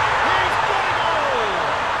 He's got it all!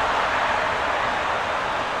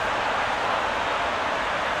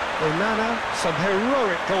 Onana, some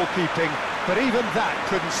heroic goalkeeping, but even that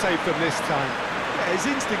couldn't save them this time. Yeah, his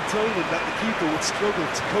instinct told him that the keeper would struggle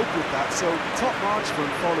to cope with that, so top marks for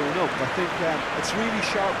him following up. I think it's really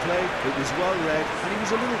sharp play, it was well read, and he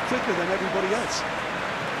was a little quicker than everybody else.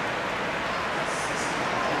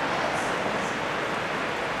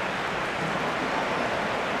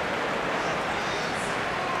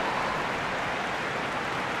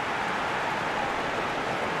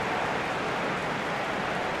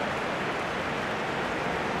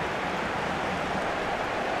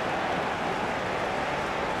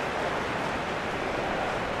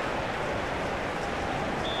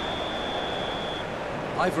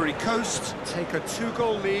 Ivory Coast take a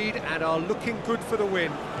 2-goal lead and are looking good for the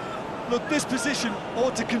win. Look, this position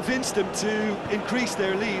ought to convince them to increase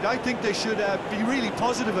their lead. I think they should be really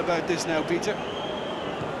positive about this now, Peter.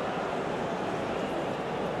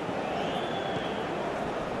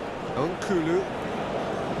 Nkulu.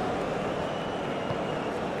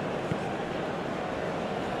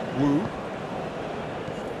 Wu.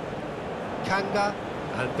 Kanga.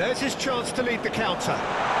 And there's his chance to lead the counter.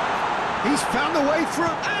 He's found the way through,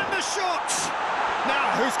 and the shot!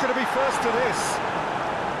 Now, who's going to be first to this?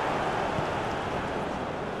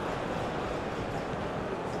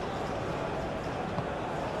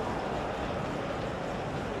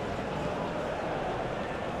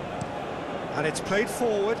 And it's played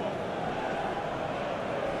forward.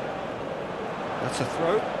 That's a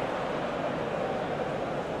throw.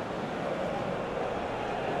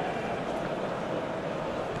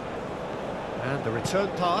 And the return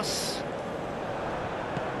pass.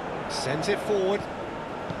 Sends it forward.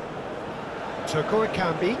 Toko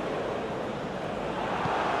Ekambi.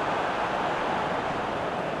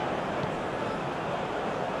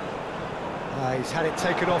 He's had it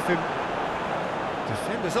taken off him.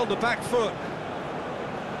 Defenders on the back foot.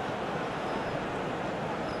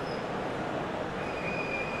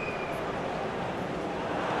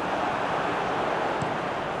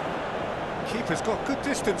 Keeper's got good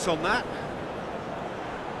distance on that.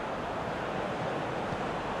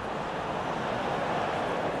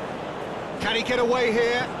 Can he get away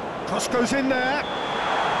here? Cross goes in there.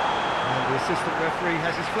 And the assistant referee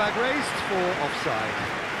has his flag raised for offside.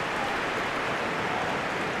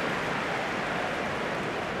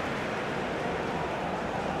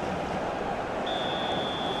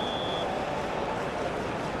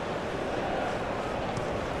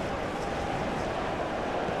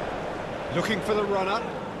 Looking for the runner.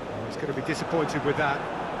 Oh, he's going to be disappointed with that.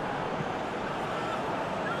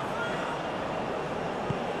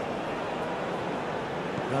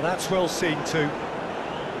 Now that's well seen too.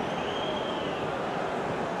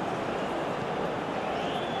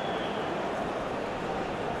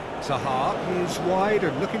 Zaha is wide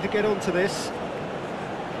and looking to get onto this.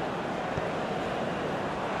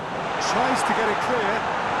 Tries to get it clear.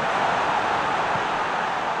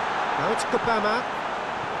 Now it's Kabama.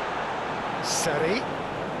 Seri.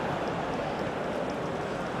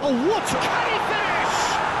 Oh, what a... Can he finish?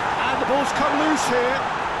 And the ball's come loose here.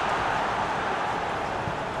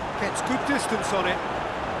 Gets good distance on it.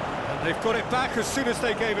 And they've got it back as soon as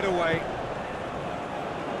they gave it away.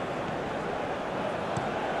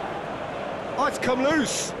 Oh, it's come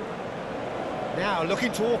loose. Now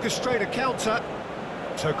looking to orchestrate a counter.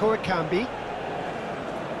 Toko Ekambi.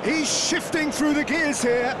 He's shifting through the gears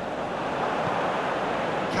here.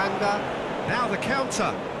 Kanga. Now the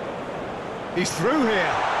counter. He's through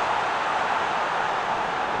here.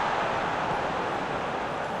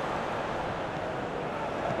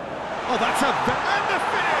 Oh, that's a... And the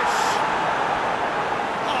finish!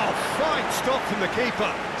 Oh, fine stop from the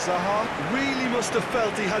keeper. Zaha really must have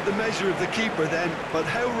felt he had the measure of the keeper then, but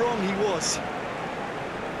how wrong he was.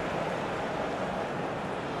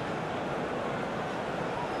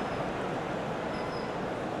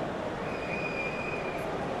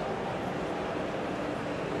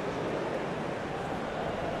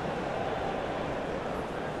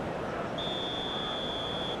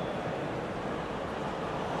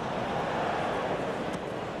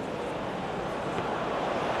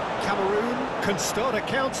 Cameroon can start a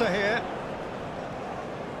counter here.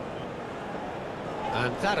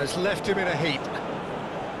 And that has left him in a heap.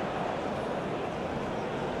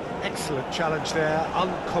 Excellent challenge there,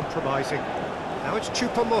 uncompromising. Now it's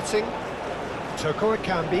Choupo-Moting, Toko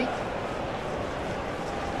Ekambi.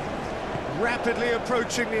 Rapidly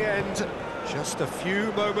approaching the end, just a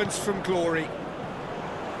few moments from glory.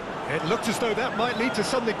 It looked as though that might lead to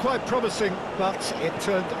something quite promising, but it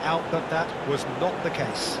turned out that that was not the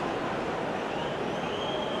case.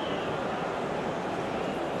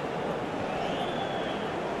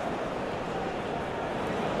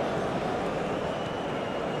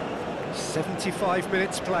 "75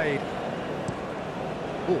 minutes played."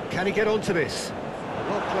 Oh, can he get onto this?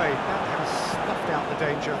 Well played, that has snuffed out the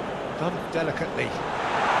danger, done delicately.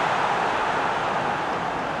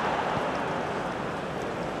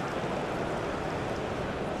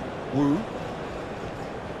 Wu.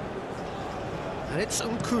 And it's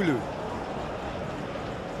Nkulu.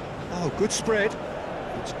 Oh, good spread.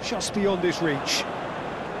 It's just beyond his reach.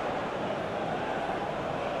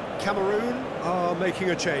 Cameroon are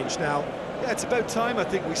making a change now. Yeah, it's about time I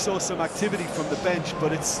think we saw some activity from the bench,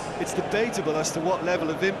 but it's debatable as to what level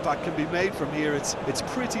of impact can be made from here. It's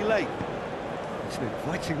pretty late. It's an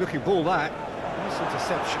inviting-looking ball, that. Nice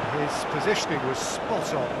interception. His positioning was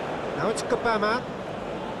spot on. Now it's Gabama.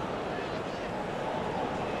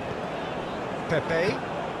 Pepe.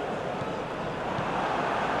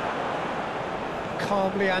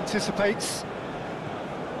 Calmly anticipates.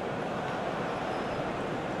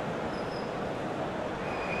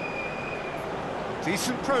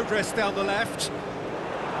 Decent progress down the left.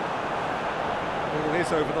 Ball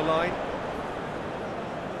is over the line.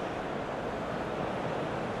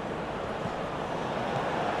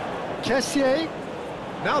 Kessié.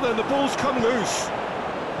 Now then, the ball's come loose.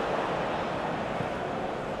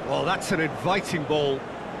 Well, that's an inviting ball.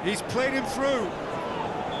 He's played him through.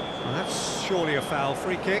 Well, that's surely a foul.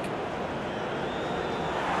 Free kick.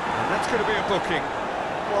 And that's going to be a booking.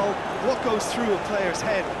 Well, what goes through a player's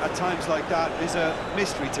head at times like that is a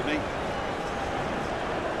mystery to me.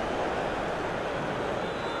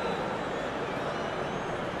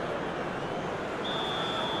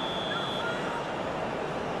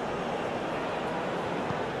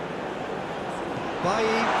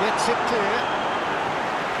 Bailly gets it clear.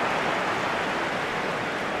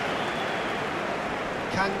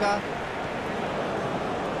 Kanga.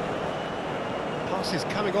 Pass is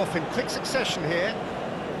coming off in quick succession here.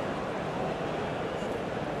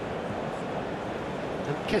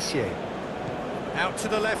 And Kessié. Out to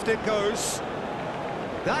the left it goes.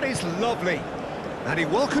 That is lovely. And he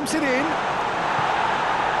welcomes it in.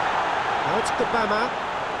 Now it's Gabama.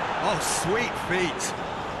 Oh, sweet feet.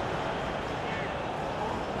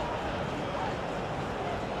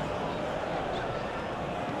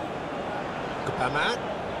 Gabama.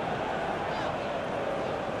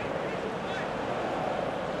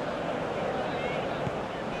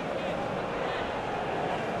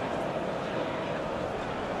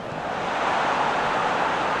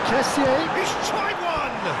 Kessié, he's tried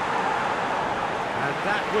one! And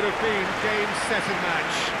that would have been game, set and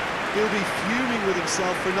match. He'll be fuming with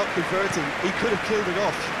himself for not converting. He could have killed it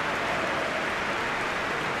off.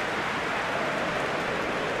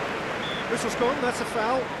 Whistle's gone, that's a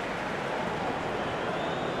foul.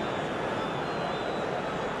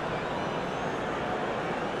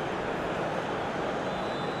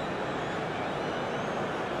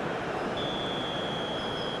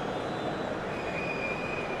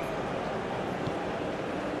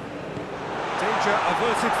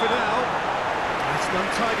 Averted for now. That's an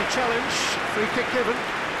untidy challenge. Free kick given.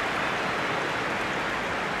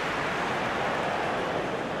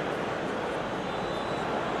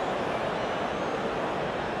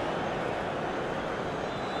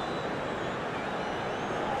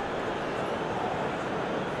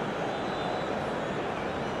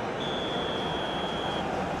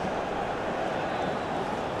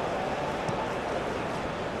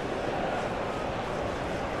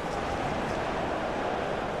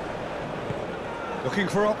 Looking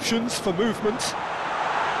for options for movement. Hits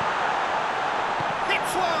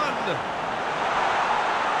one!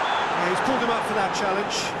 Yeah, he's pulled him up for that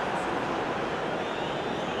challenge.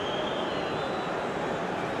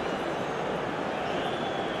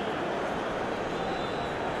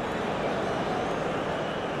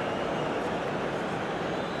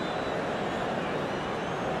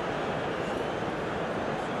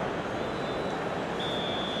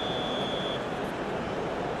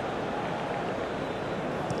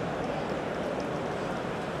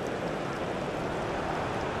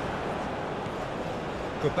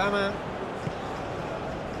 Gabama.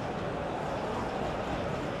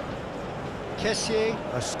 Kessié,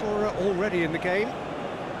 a scorer already in the game.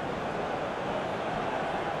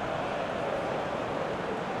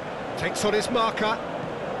 Takes on his marker.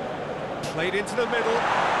 Played into the middle.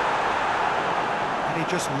 And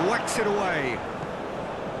he just whacks it away.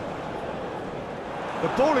 The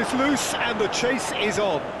ball is loose and the chase is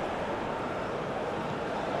on.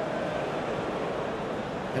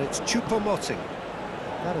 And it's Choupo-Moting.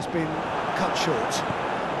 That has been cut short.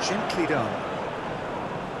 Gently done.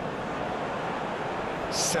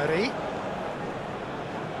 Sari.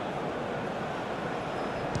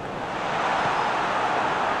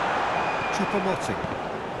 Choupo-Moting.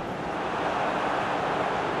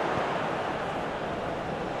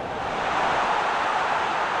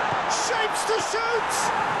 Shapes to shoot!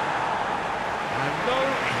 And no,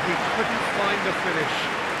 he couldn't find the finish.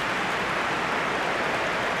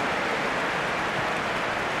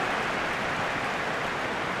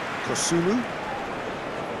 Kosunu.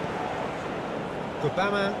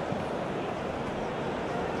 Gubama.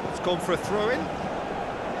 It's gone for a throw-in.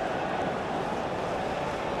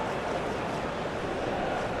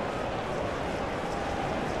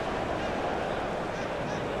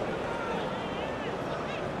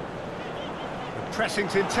 The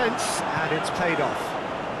pressing's intense, and it's paid off.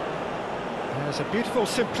 There's a beautiful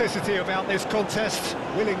simplicity about this contest.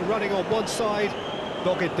 Willing running on one side,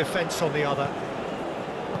 dogged defence on the other.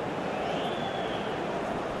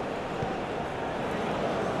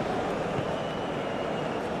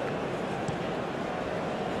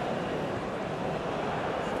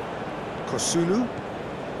 Kosunu.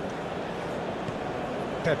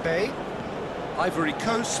 Pepe. Ivory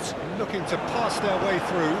Coast looking to pass their way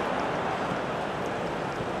through.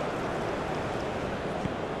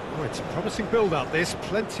 Oh, it's a promising build-up, this.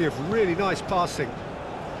 Plenty of really nice passing.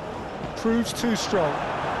 Proves too strong.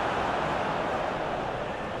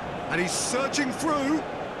 And he's searching through.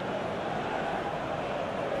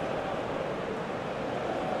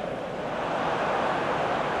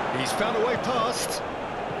 He's found a way past.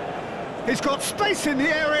 He's got space in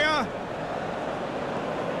the area.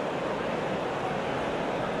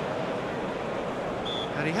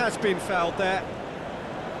 And he has been fouled there.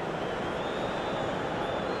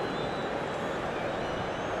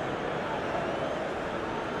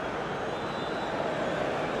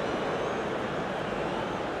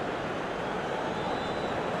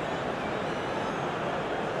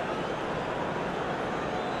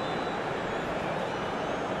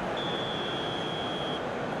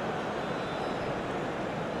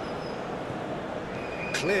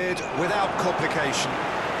 Cleared without complication.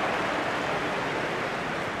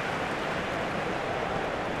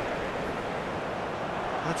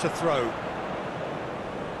 That's a throw.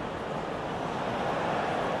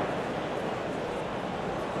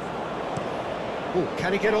 Oh,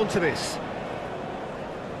 can he get onto this?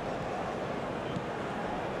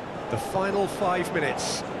 The final 5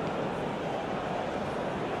 minutes.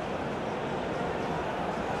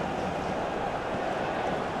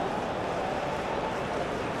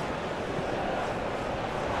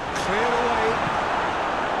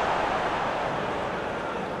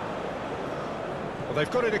 Well,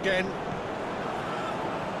 they've got it again.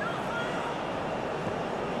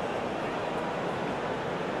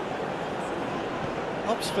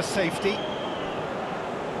 Opts for safety.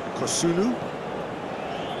 Kosunu.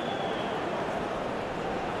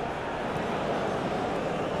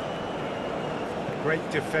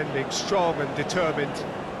 Great defending, strong and determined.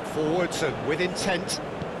 Forwards and with intent.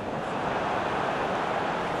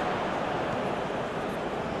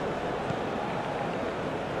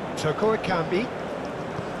 Toko Ekambi.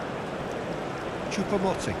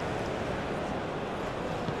 Choupo-Moting.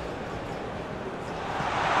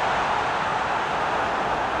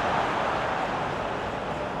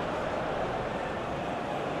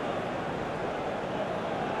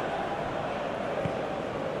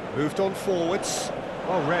 Moved on forwards.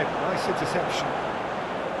 Oh, Red, nice interception.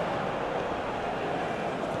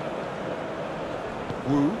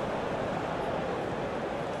 Wu.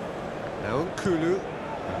 Now Nkulu.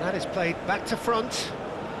 And that is played back to front.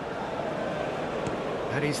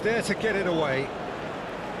 And he's there to get it away.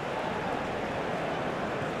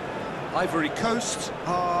 Ivory Coast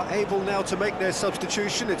are able now to make their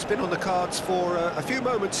substitution. It's been on the cards for a few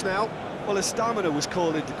moments now. Well, his stamina was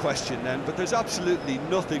called into question then, but there's absolutely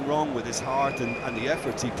nothing wrong with his heart and the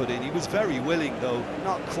efforts he put in. He was very willing, though,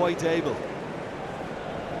 not quite able.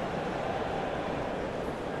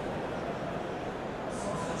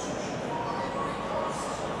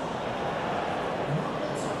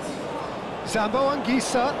 Zambo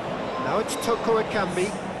Anguissa. Now it's Toko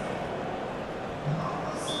Ekambi.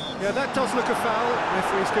 Yeah, that does look a foul.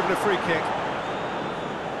 Referee's given a free kick.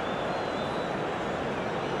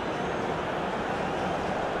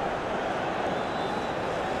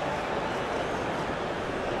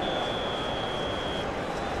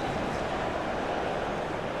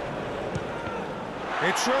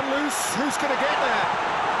 It's run loose. Who's going to get there?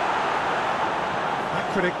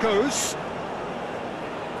 Backward it goes.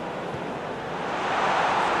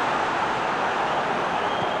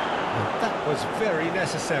 And that was very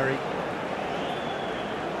necessary.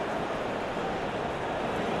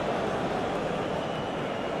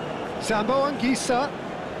 Sambo Anguissa.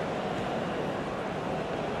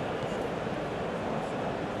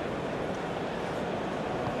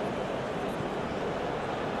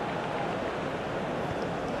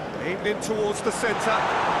 Aimed in towards the centre.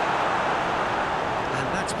 And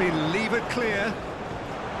that's been levered clear.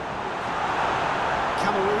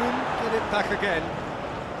 Cameroon get it back again.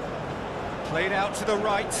 Played out to the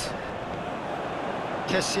right.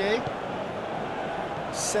 Kessié.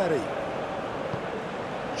 Seri.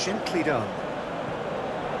 Gently done.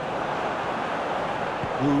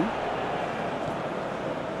 Wu.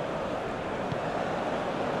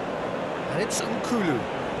 And it's Nkulu.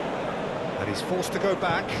 And he's forced to go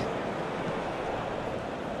back.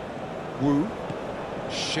 Wu.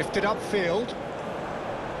 Shifted upfield.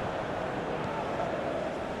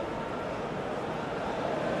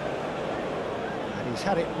 And he's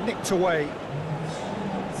had it nicked away.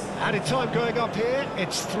 Added time going up here,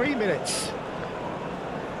 it's 3 minutes.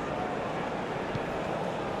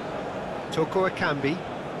 Toko Akambi.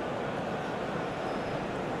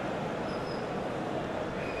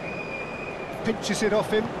 Pinches it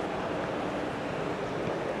off him.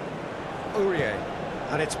 Aurier.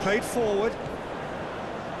 And it's played forward.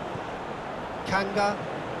 Kanga.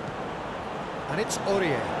 And it's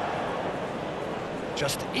Aurier.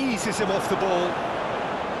 Just eases him off the ball.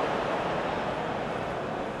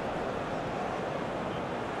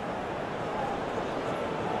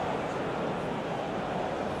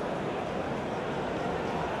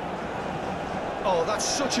 Oh, that's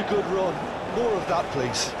such a good run. More of that,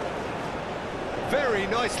 please. Very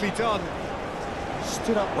nicely done.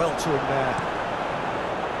 Stood up well to him there.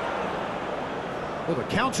 Well, the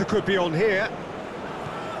counter could be on here.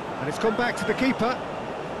 And it's gone back to the keeper.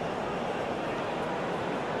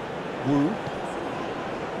 Wu.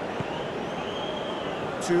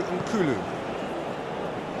 To Nkulu.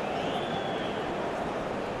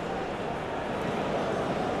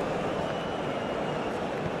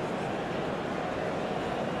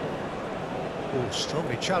 Oh,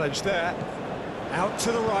 strongly challenged there. Out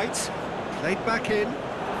to the right. Played back in.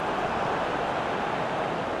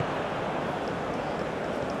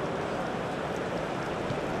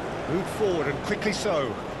 Moved forward and quickly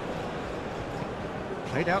so.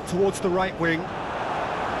 Played out towards the right wing.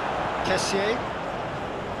 Kessié.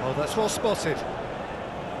 Oh, that's well spotted.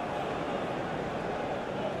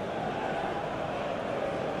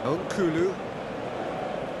 Nkulu.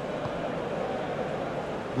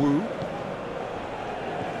 Wu.